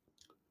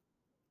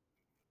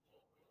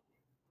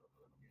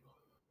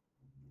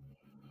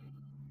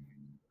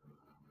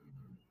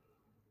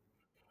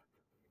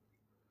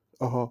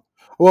 Uh huh.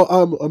 Well,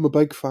 I'm a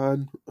big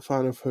fan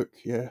of Hook.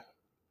 Yeah.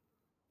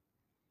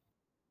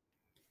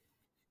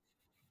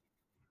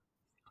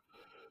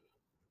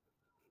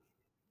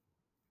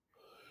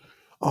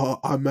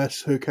 I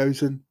miss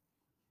Hookhausen.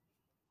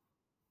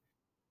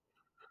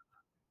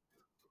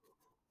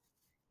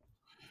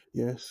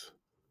 Yes.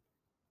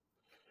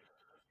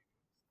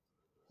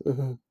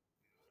 Uh-huh.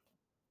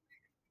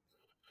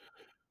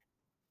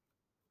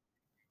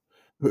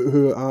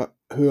 Well,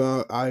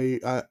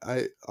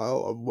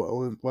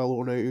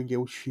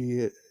 Nightingale.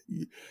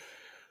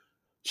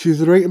 She's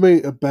the right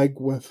amount of big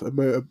with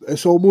amount of.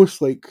 It's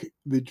almost like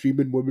the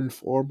Dreaming Woman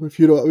form, if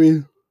you know what I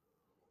mean.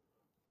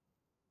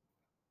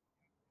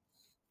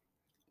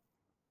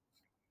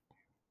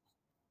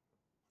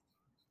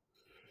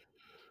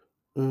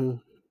 Uh,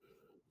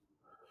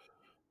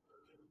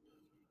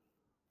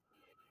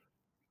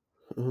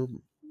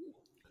 um,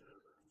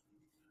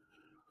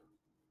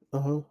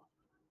 uh-huh,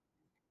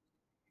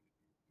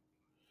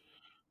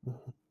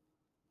 uh-huh,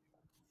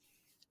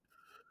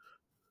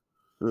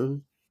 uh-huh.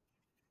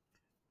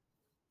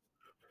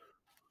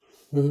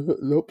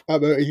 Nope,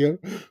 I'm out of here.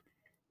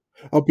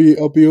 I'll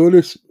be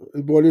honest.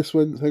 Honest,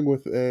 one thing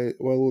with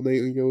Willow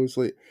Nightingale is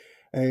like,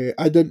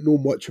 I didn't know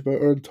much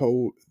about her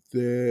until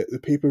the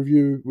pay per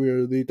view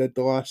where they did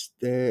the last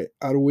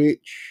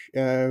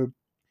ROH,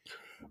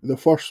 the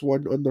first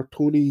one under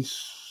Tony's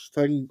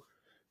thing.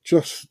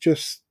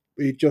 Just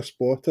he just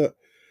bought it,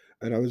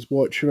 and I was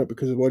watching it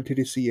because I wanted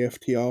to see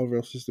FTR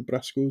versus the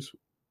Briscoes,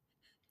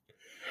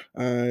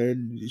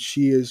 and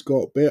she has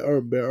got better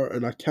and better,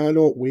 and I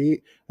cannot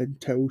wait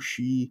until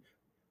she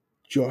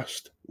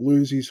just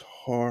loses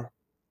her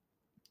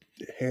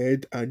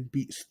head and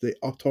beats the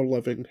utter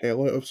living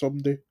hell out of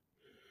somebody.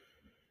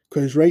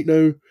 Because right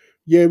now,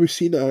 yeah, we've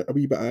seen a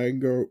wee bit of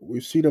anger,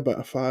 we've seen a bit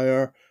of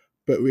fire,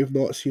 but we've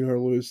not seen her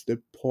lose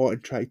the plot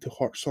and try to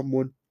hurt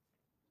someone.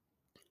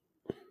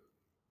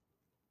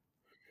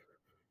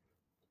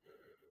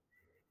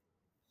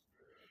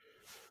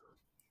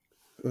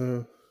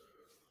 Uh,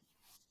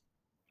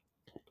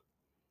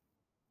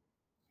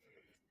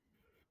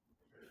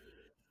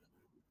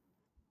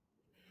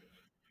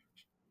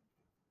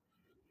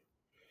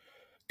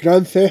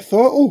 Grand Theft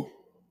Auto.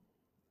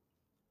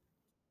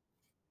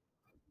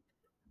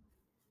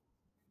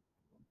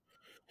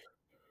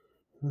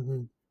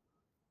 Mhm,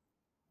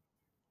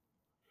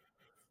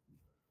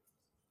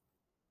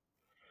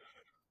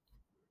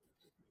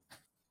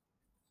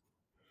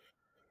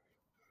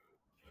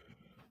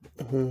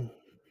 mhm.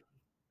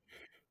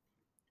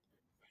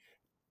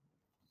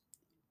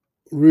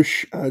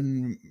 Roosh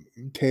and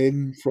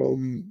Ten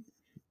from.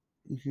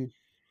 Mhm,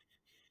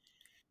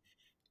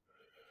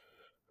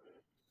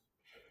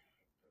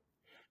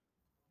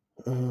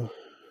 uh,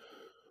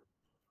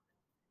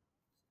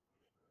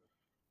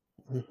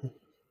 mhm,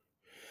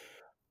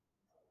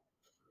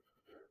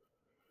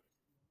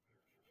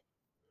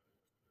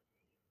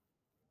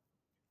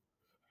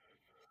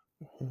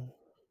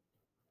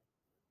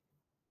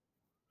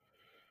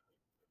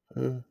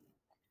 uh,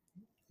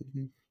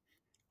 mhm.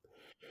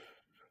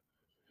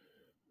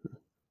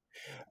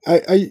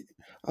 I,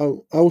 I,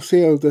 I'll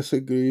say I'll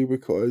disagree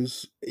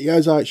because he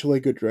is actually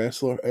a good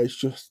wrestler. It's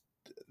just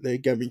the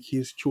gimmick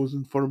he's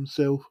chosen for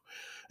himself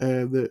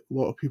that a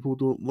lot of people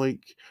don't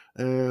like.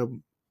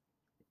 Um,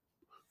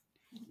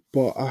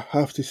 but I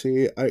have to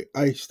say,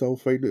 I still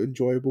find it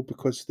enjoyable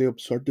because of the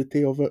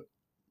absurdity of it.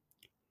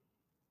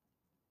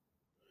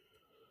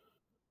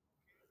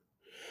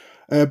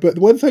 But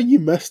the one thing you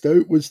missed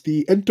out was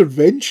the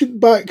intervention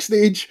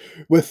backstage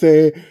with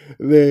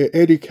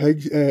Eddie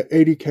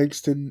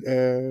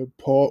Kingston,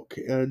 Pac,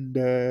 and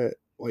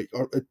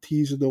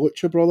Ortiz and the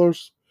Lucha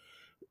Brothers,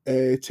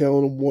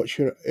 telling him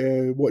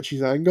watch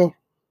his anger,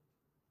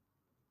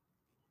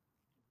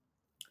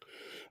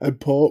 and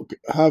Pac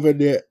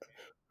having it.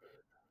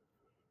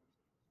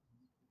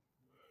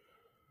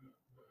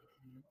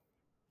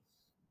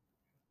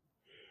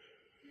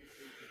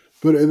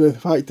 But the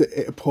fact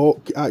that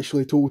Pac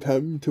actually told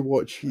him to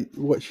watch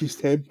his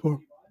temper.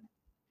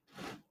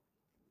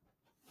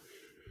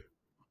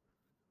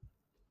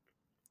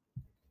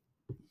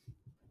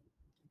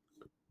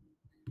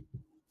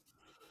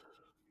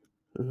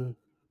 Uh-huh,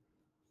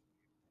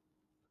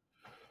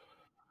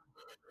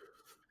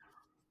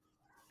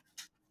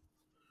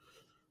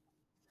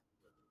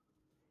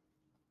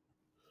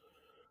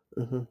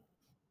 uh-huh,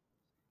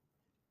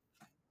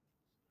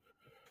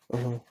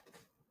 uh-huh,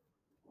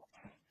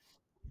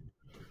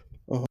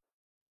 uh-huh.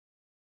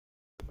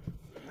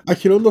 I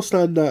can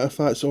understand that if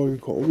that's on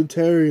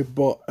commentary,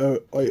 but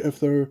like if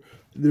they're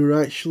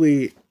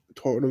actually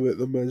talking about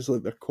them as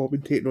like they're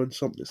commentating on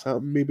something that's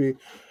happened, maybe.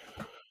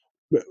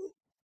 But,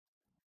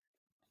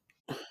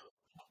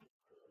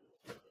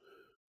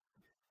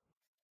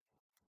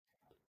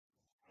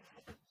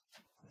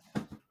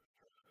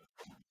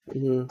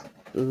 uh,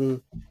 uh,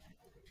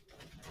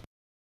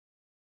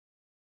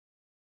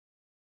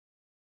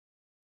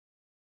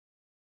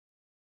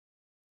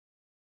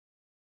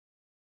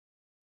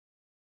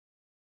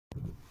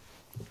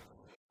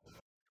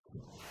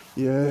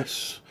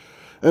 Yes.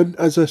 And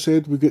as I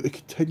said, we get the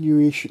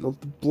continuation of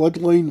the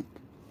bloodline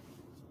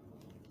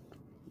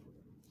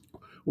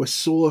with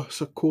Sola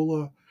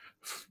Sokola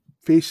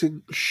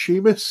facing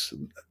Sheamus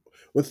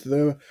with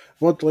the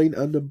bloodline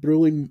and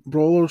the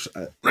brawlers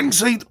at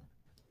ringside.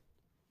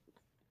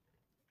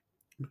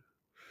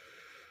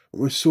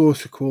 With Sola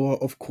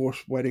Sokola, of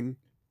course, winning.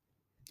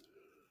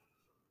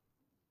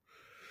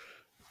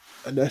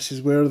 And this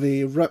is where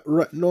they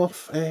written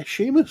off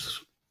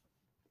Sheamus.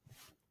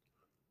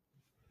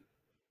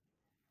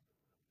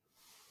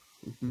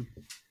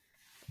 Mm-hmm.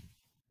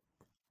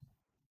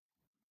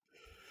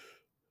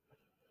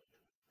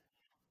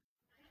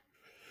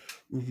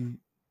 Mm-hmm.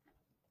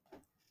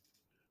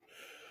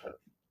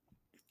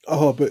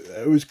 Oh, but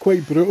it was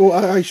quite brutal.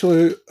 I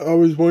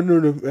was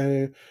wondering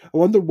if I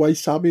wonder why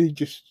Sammy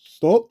just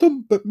stopped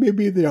him, but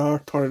maybe they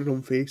are turning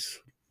him face.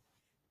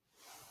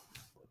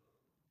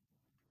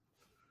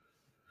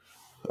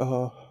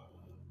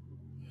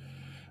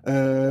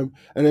 Uh,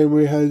 and then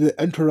we had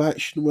the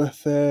interaction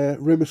with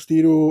Rey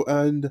Mysterio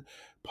and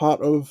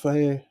part of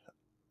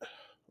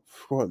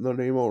forgotten their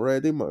name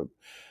already,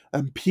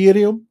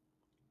 Imperium.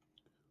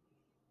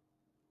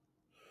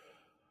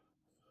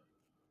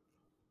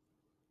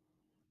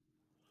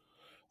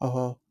 Uh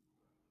huh.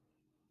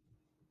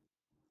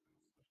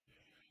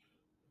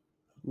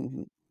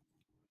 Mm-hmm.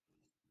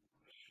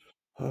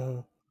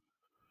 Uh,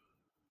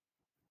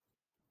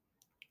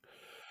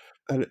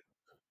 and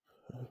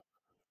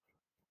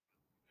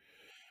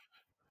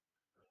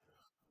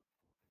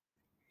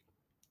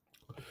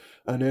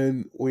and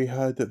then we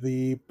had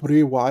the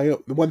Bray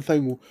Wyatt. The one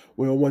thing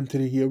we all wanted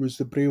to hear was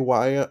the Bray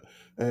Wyatt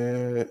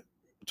uh,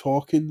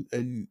 talking,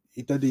 and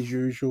he did his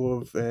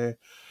usual of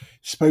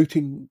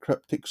spouting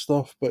cryptic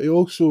stuff, but he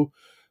also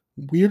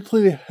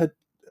weirdly had,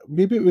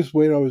 maybe it was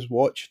when I was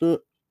watching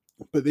it,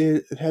 but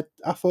they had,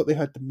 I thought they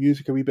had the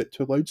music a wee bit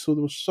too loud, so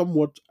there was some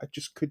words I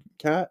just couldn't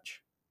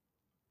catch.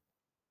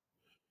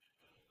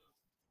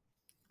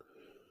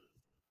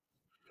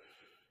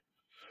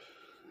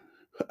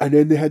 And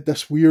then they had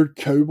this weird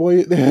cowboy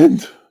at the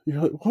end.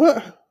 You're like,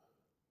 what?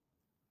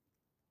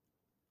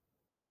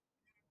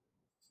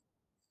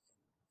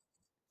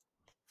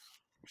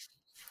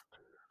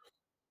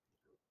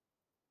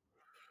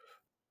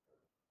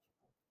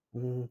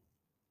 Uh,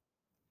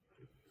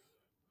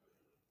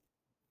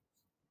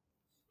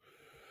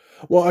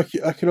 well,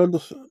 I can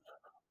understand.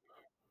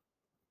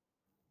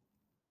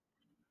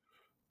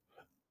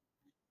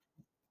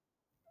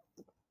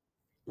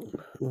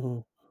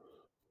 Uh,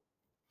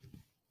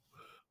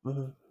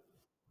 uh,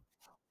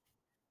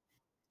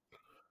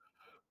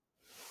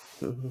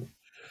 uh,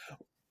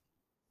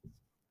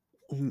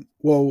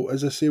 well,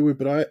 as I say with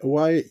Brian,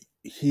 why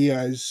he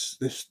has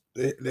this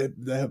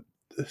the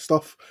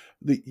stuff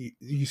that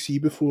you see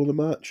before the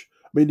match.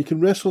 I mean, he can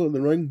wrestle in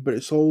the ring, but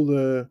it's all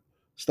the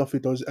stuff he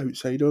does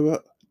outside of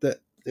it that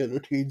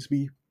entertains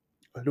me.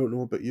 I don't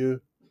know about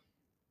you.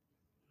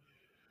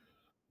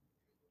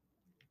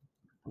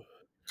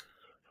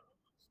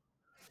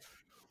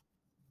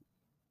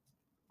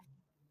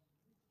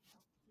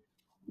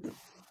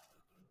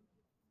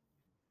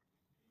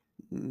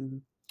 Mm-hmm.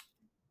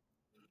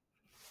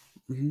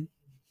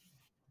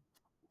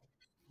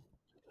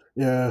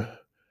 Yeah,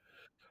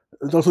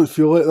 it doesn't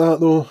feel like that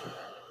though.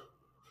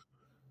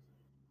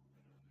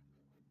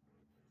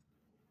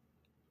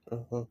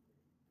 Uh-huh.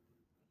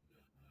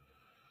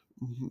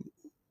 Mhm.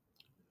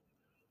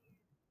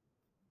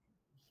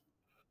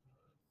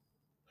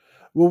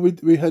 Well,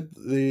 we had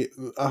the.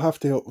 I have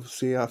to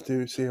say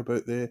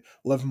about the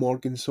Liv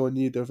Morgan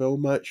Sonya Deville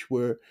match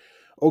where,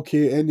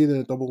 okay, it ended in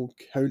a double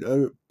count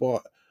out,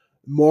 but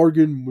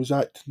Morgan was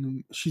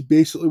acting. She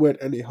basically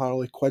went into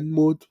Harley Quinn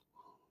mode.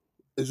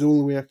 Is the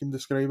only way I can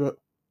describe it.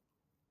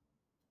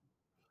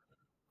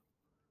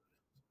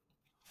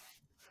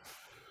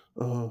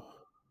 Uh,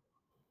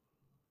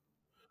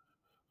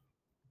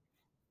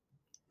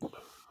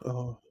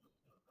 uh,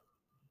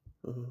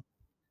 uh,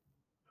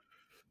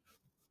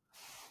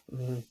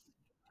 uh,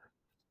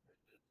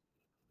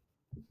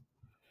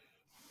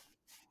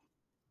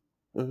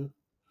 uh,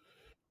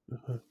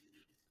 uh,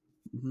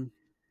 mhm,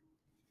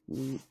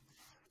 mhm,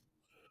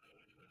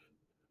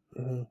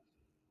 uh.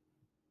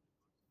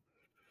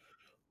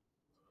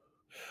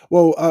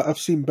 Well, I've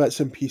seen bits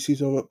and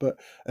pieces of it, but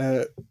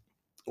uh,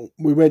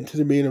 we went to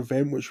the main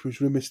event, which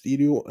was Rey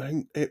Mysterio. I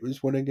think it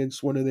was one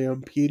against one of the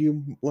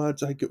Imperium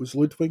lads. I think it was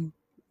Ludwig.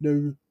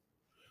 No,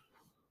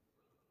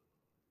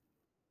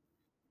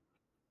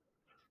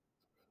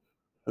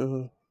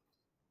 uh,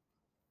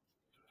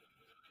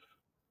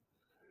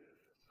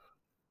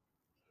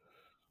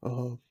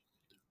 uh,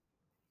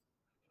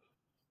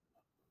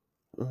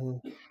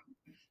 uh,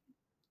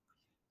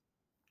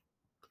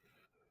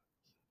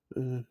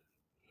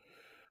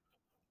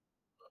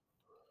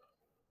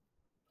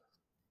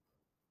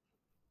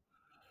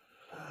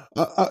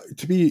 uh.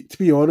 To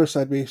be honest,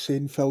 I'd be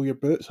saying fill your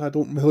boots. I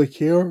don't really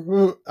care.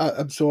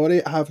 I'm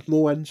sorry, I have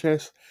no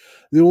interest.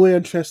 The only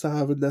interest I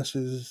have in this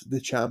is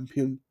the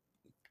champion.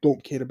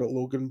 Don't care about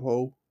Logan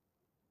Paul.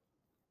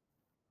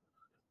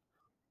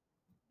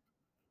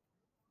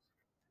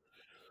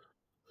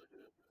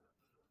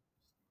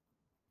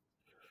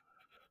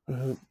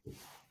 uh,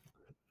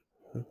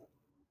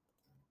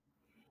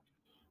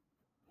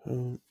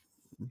 uh,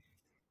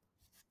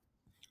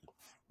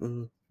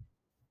 uh,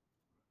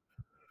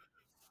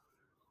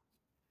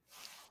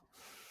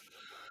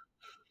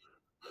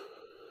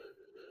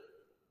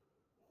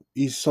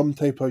 he's some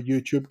type of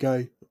YouTube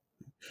guy.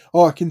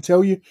 Oh, I can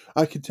tell you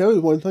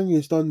one thing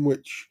he's done,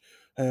 which,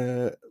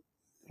 uh,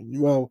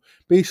 well,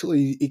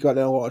 basically he got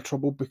in a lot of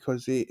trouble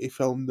because he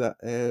filmed at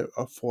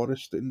a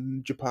forest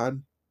in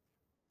Japan.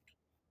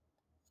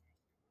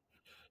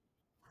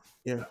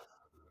 Yeah.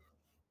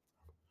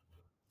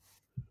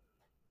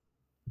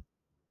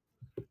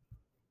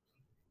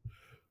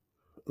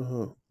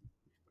 Uh,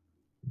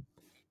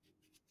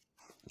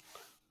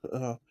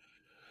 uh,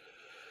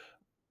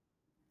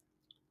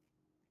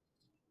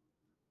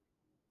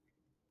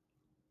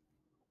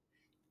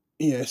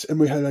 yes, and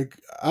we had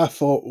I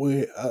thought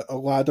a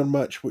ladder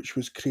match which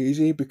was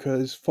crazy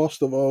because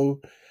first of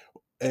all,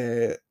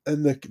 in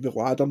the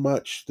ladder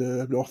match,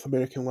 the North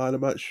American ladder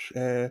match,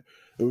 it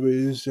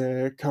was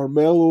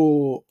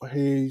Carmelo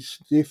Hayes,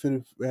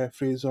 Nathan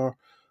Fraser,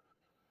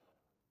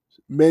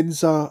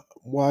 Menza,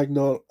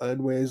 Wagner,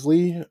 and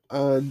Wesley.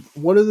 And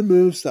one of the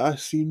moves that I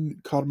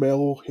seen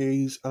Carmelo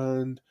Hayes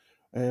and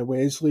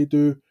Wesley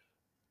do,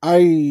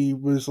 I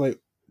was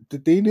like,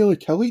 did they nearly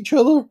kill each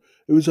other?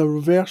 It was a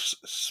reverse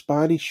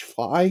Spanish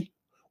fly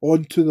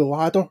onto the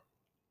ladder.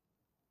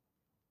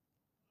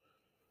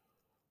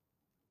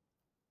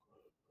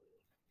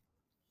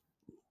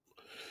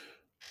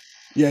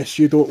 Yes,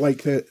 you don't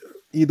like the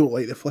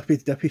flippy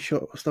dippy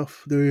shot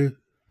stuff, do you?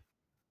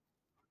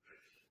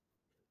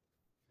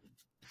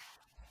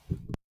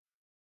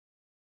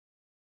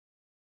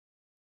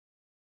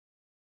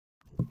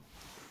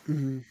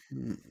 Mhm.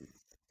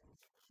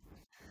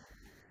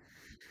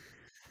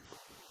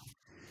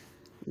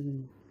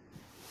 Mhm.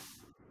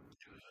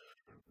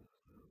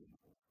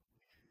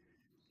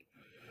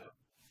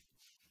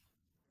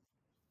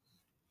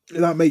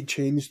 That might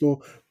change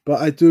though,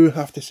 but I do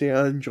have to say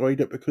I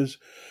enjoyed it because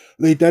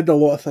they did a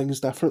lot of things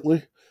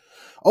differently.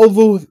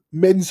 Although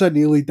Menza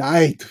nearly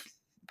died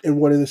in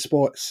one of the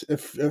spots,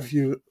 if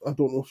you, I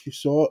don't know if you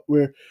saw it,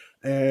 where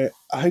I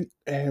think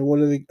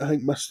one of the I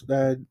think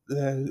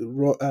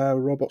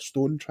Robert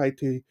Stone tried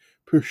to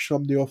push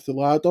somebody off the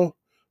ladder,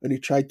 and he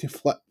tried to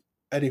flip,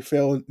 and he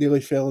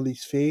nearly fell on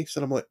his face,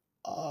 and I'm like,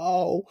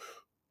 oh,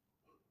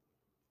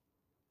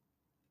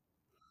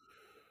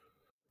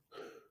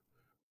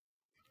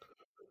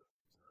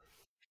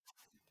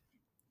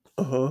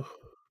 uh huh,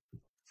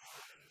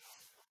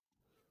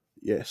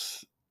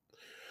 yes,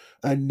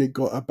 and they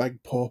got a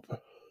big pop.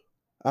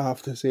 I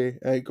have to say,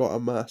 it got a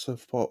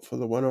massive pop for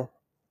the winner.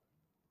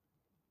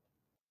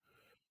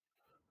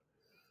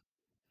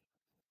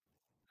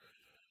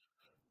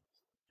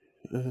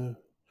 Uh,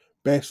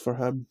 Best for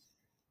him.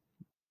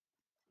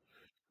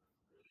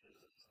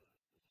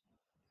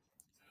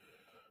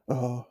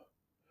 Uh,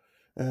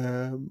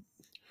 um,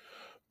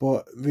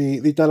 but they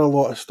did a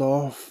lot of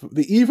stuff.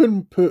 They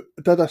even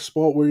did a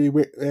spot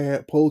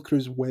where Paul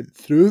Cruz went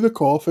through the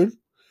coffin,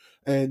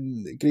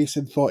 and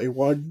Grayson thought he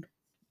won.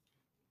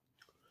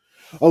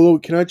 Although,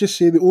 can I just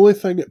say the only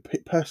thing that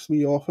pissed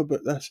me off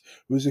about this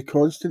was the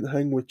constant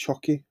thing with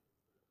Chucky.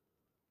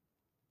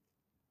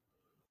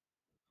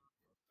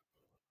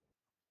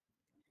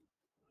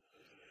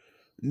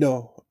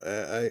 No,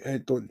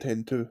 I don't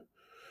tend to.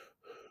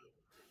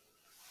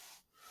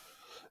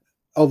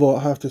 Although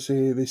I have to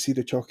say, the Seed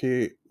of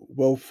Chucky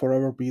will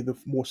forever be the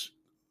most.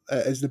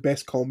 Is the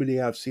best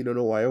comedy I've seen in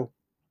a while.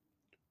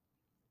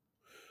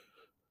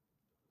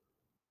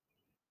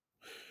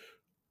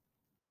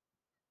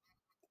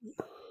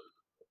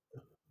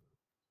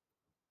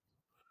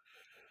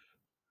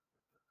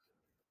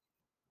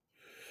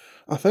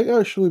 I think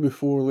actually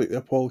before like the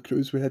Apollo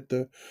Cruise, we had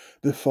the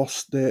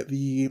first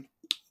the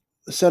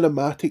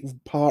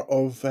cinematic part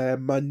of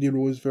Mandy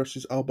Rose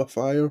versus Alba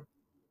Fire.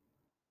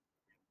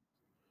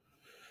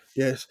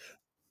 Yes.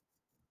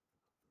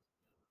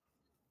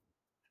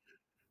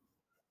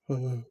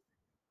 Uh,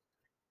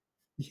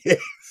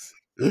 yes.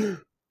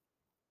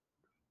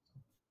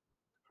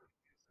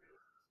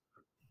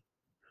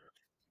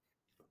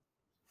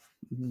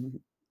 Mhm.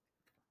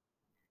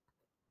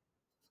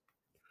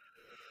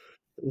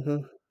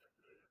 Uh-huh.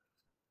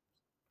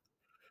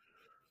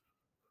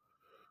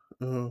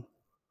 Uh-huh.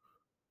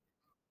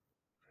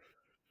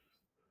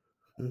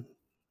 Uh-huh.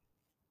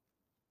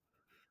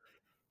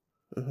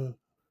 Uh-huh.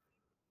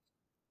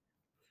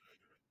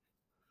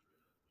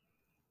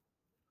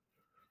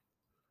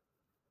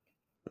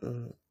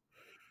 Uh-huh.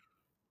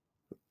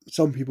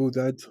 Some people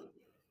did.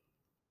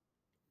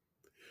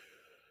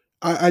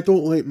 I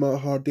don't like Matt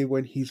Hardy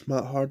when he's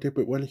Matt Hardy,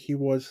 but when he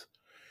was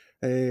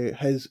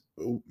his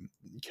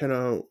kind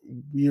of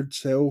weird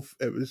self,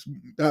 that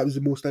was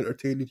the most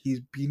entertaining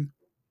he's been.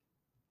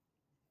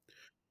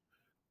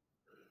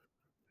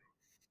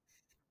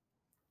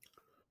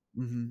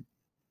 Hmm.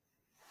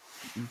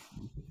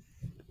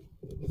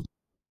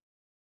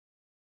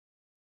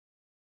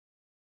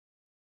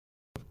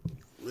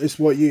 It's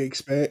what you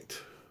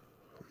expect.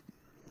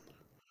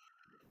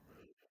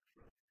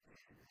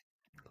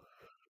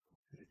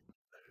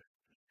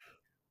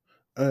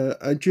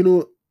 And you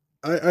know,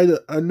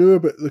 I knew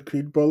about the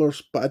Creed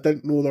brothers, but I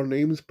didn't know their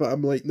names. But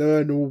I'm like, now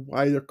I know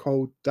why they're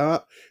called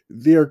that.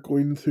 They're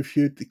going through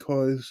feud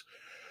because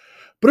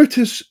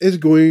Brutus is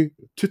going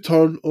to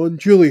turn on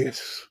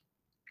Julius.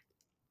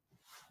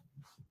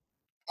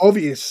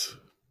 Obvious.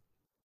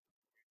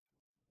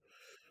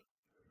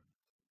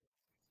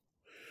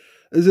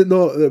 Is it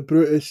not that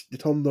Brutus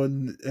turned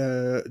on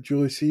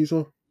Julius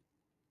Caesar?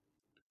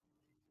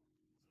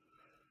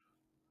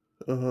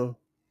 Uh-huh.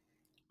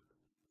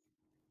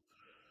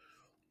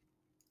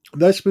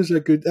 This was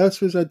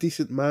a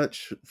decent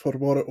match for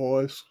what it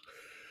was.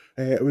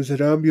 It was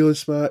an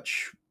ambulance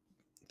match.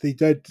 They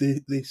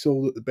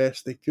sold it the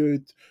best they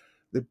could.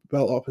 They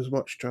built up as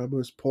much drama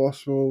as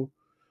possible,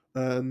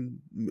 and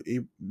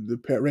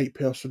right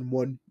person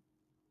won.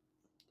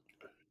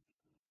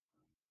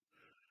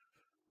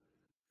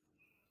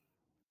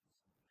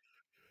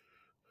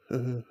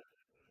 Uh,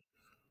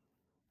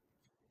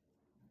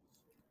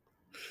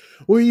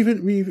 we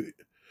even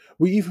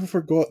we even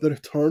forgot the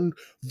return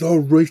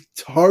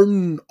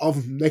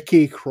of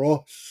Nikki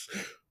Cross.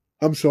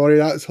 I'm sorry,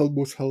 that's the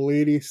most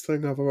hilarious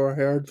thing I've ever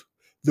heard.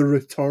 The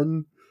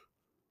return.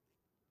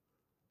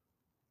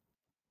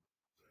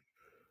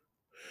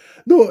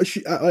 No,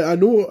 I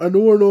know and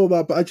all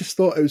that, but I just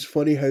thought it was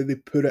funny how they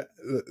put it.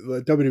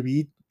 The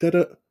WWE did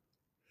it.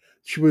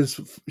 She was.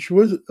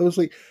 I was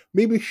like,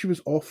 maybe she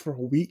was off for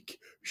a week.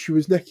 She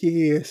was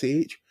Nikki Ash,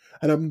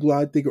 and I'm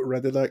glad they got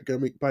rid of that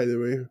gimmick. By the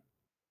way,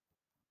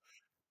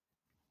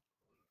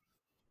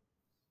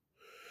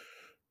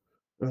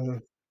 uh,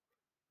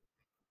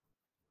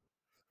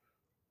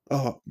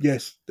 oh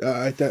yes,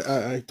 I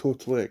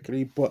totally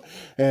agree. But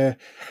uh,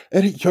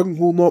 Eric Young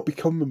will not be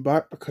coming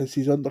back because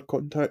he's under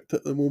contract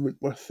at the moment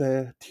with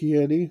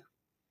TNA.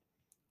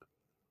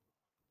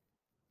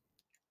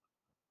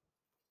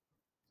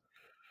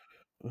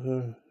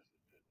 Uh,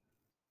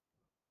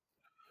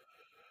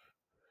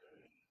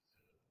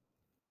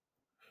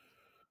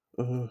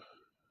 uh,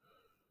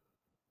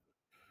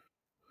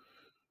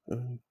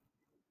 uh,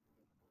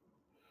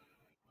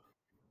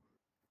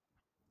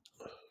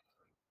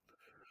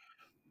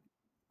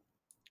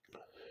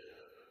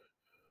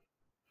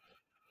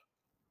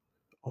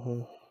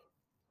 uh,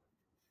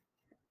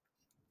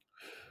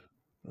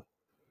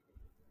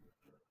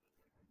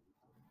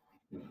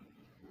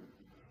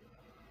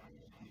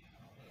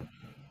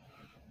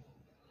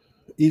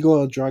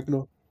 Eagle and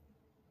Dragunov.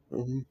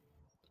 Mhm.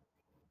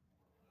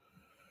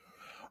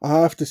 I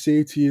have to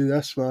say to you,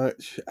 this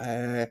match.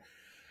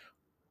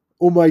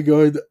 Oh my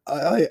god,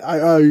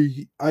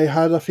 I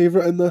had a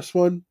favorite in this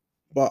one,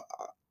 but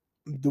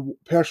the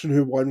person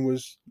who won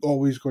was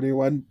always going to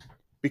win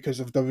because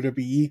of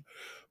WWE.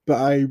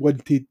 But I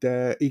wanted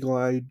Eagle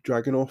Eye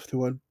Dragunov to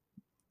win.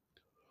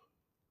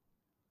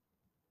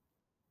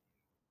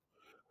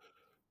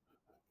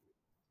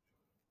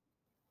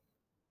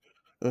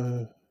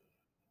 Uh,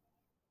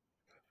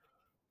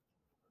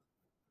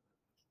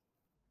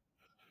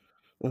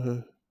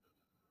 uh,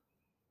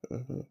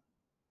 uh,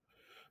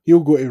 he'll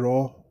go to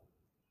Raw.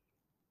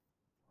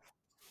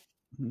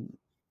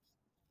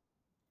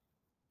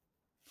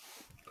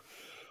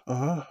 Uh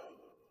huh.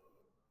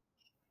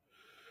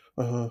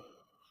 Uh huh.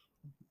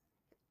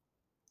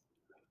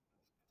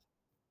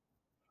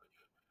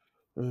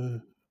 Uh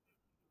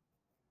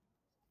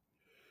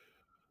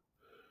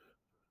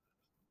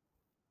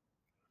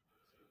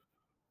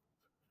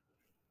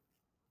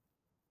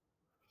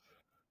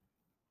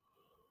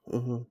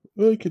huh.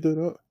 Well, you could do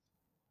that.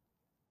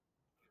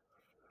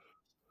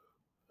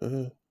 Uh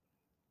huh.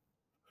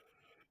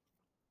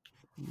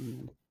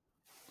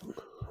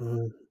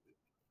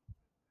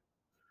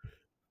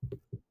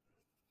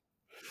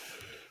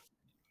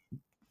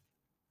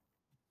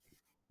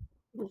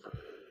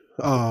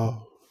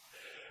 Oh,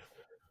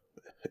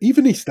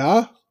 even his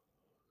star.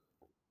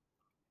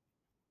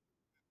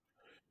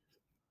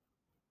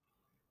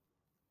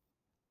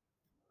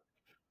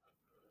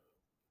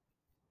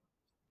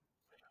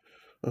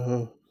 Uh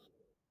huh.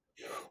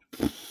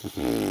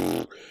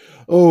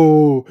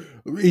 Oh,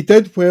 he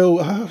did well.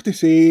 I have to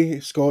say,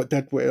 Scott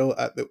did well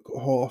at the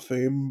Hall of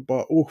Fame,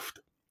 but oof,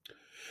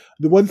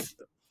 the one, th-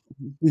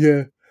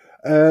 yeah,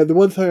 the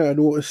one thing I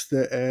noticed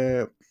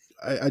that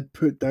I'd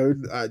put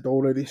down, I'd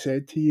already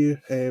said to you,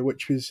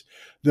 which was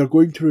they're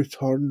going to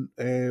return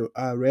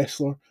a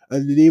wrestler,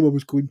 and the name I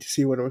was going to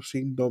say when I was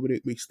saying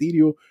Dominic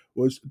Mysterio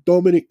was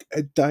Dominic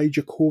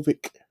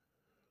Dijakovic.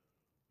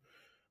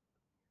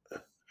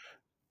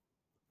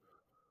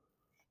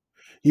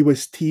 He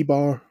was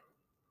T-Bar.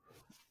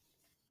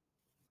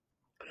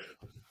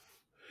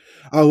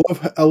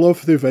 I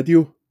love the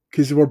video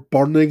because they were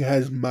burning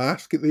his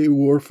mask that he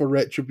wore for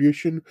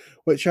Retribution,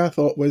 which I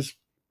thought was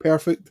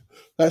perfect.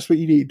 That's what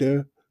you need to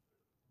do.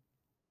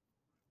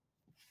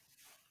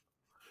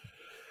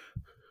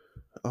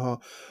 Uh,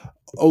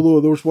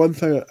 Although there was one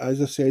thing,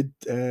 as I said,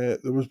 there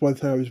was one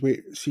thing I was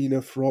waiting seeing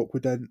if Rock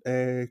would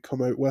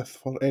come out with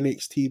for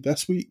NXT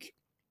this week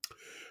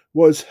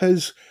was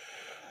his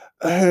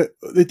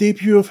the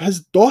debut of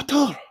his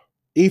daughter,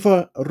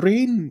 Ava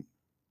Rain.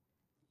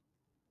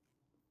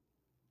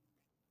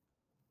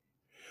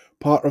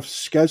 part of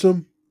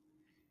Schism.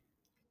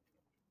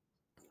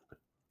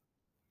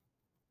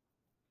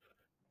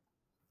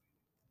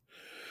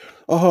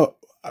 Uh,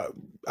 I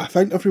I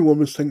think everyone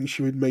was thinking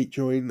she would might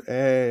join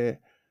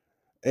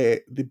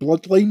the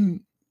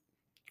Bloodline,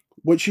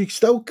 which she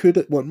still could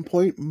at one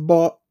point,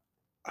 but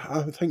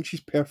I think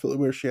she's perfectly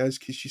where she is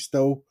because she's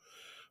still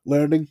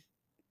learning.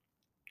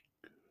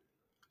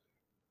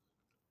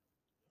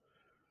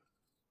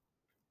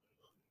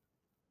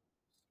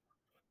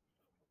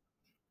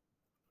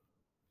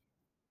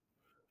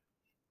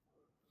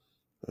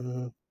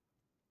 Uh,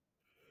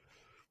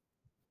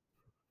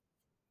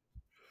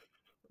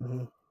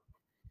 uh,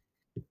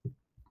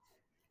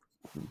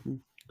 mhm,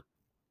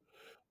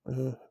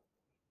 uh,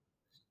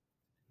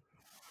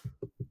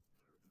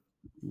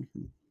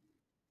 mhm,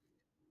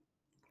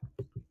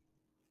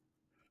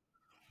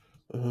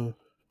 uh.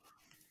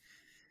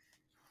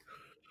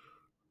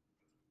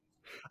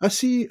 I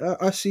see.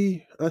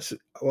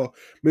 Well,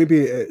 maybe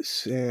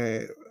it's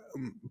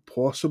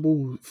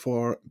possible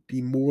for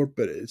be more,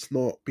 but it's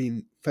not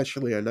been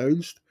officially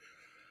announced.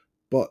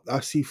 But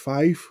I see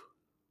five.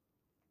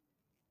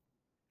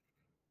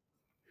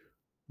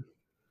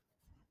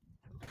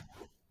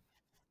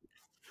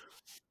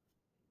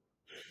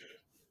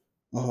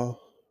 Uh huh.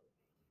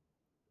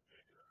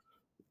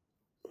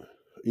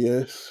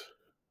 Yes.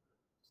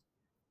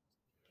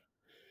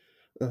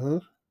 Uh huh.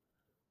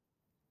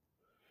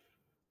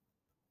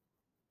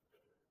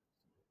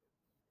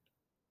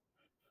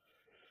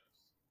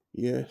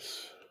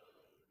 Yes.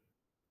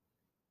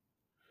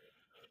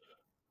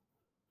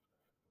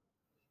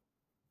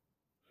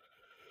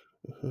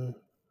 Uh-huh.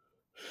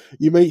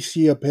 You might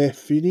see a Beth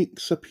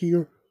Phoenix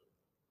appear.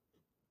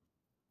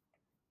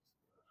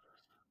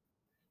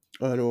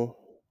 I know.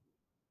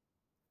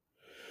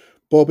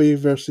 Bobby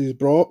versus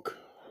Brock.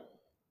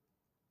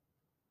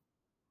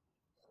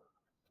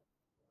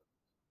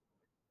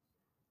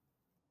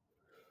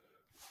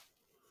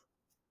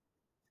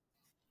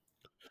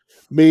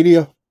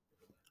 Mania.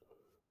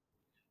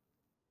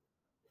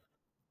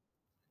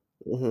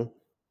 Uh huh.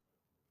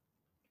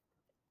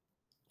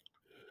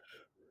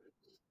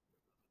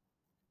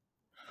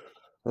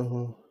 Uh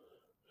huh.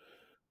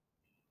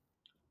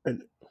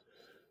 And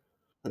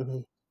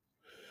uh-huh.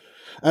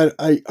 And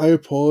I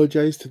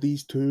apologize to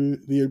these two.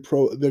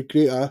 They're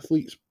great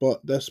athletes,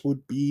 but this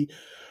would be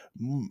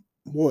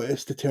what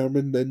is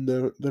determined in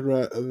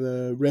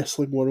the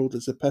wrestling world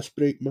as a piss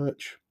break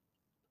match.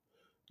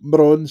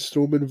 Braun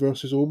Strowman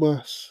versus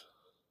Omas.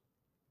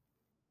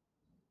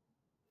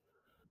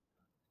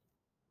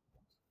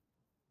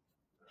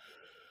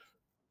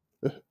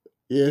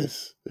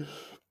 Yes,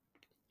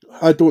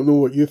 I don't know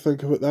what you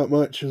think about that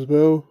match as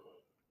well.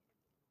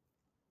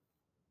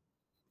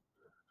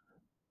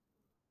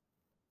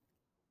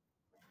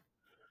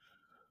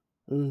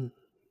 Uh,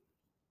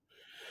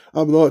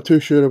 I'm not too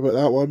sure about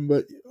that one,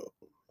 but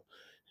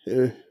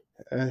uh,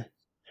 uh,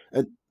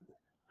 and,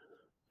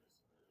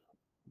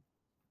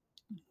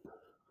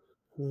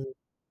 uh,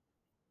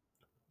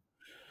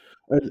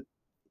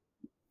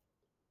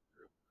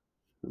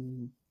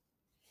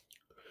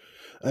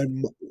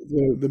 and,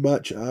 the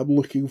match I'm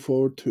looking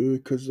forward to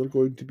because they're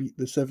going to beat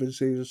the Seven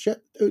Sages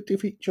shit out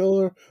of each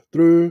other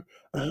through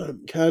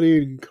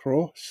carrying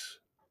Cross.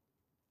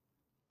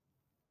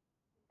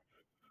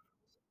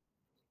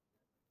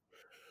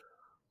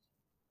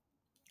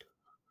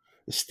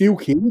 Steel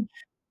cage.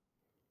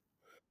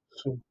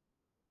 So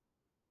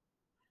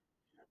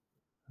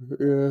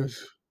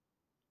yes.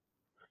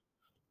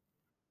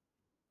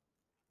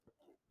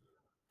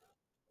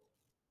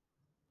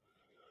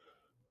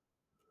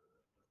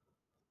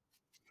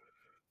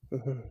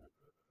 Uh-huh.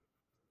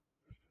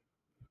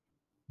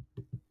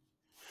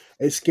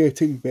 It's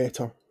getting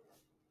better.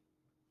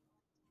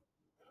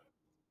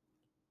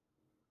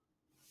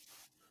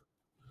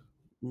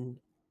 Mm,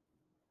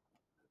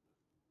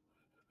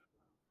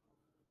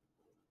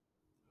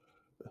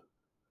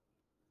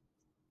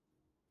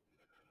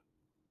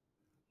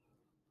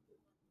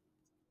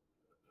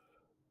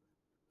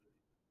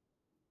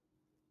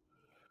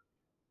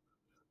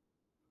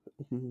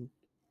 mhm,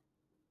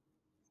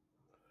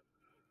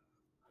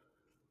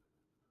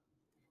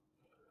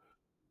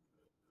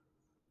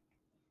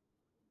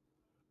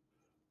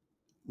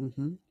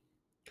 mhm.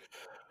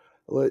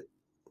 Like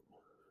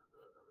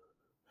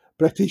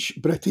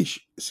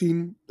British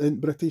scene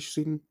and British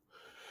scene.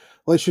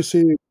 Let's just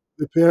say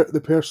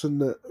the person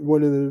that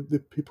one of the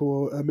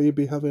people I may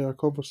be having a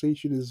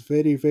conversation is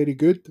very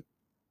good.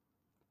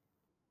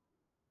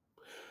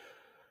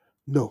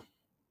 No,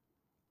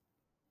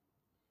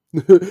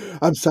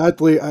 I'm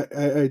sadly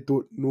I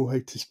don't know how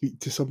to speak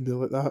to somebody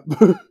like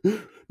that.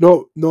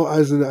 Not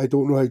as in I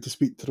don't know how to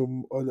speak to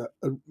them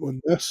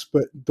on this,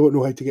 but don't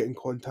know how to get in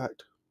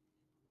contact.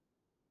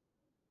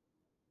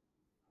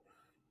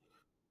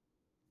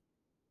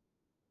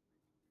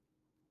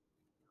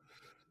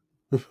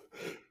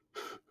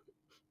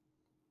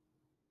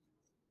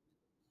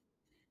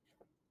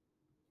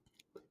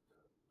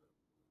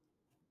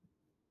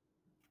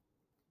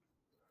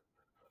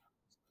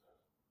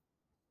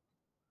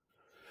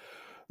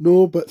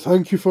 No, but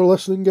thank you for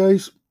listening,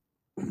 guys.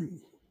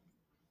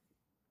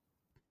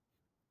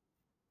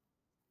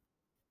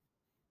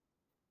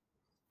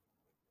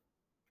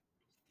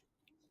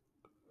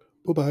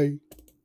 Bye bye.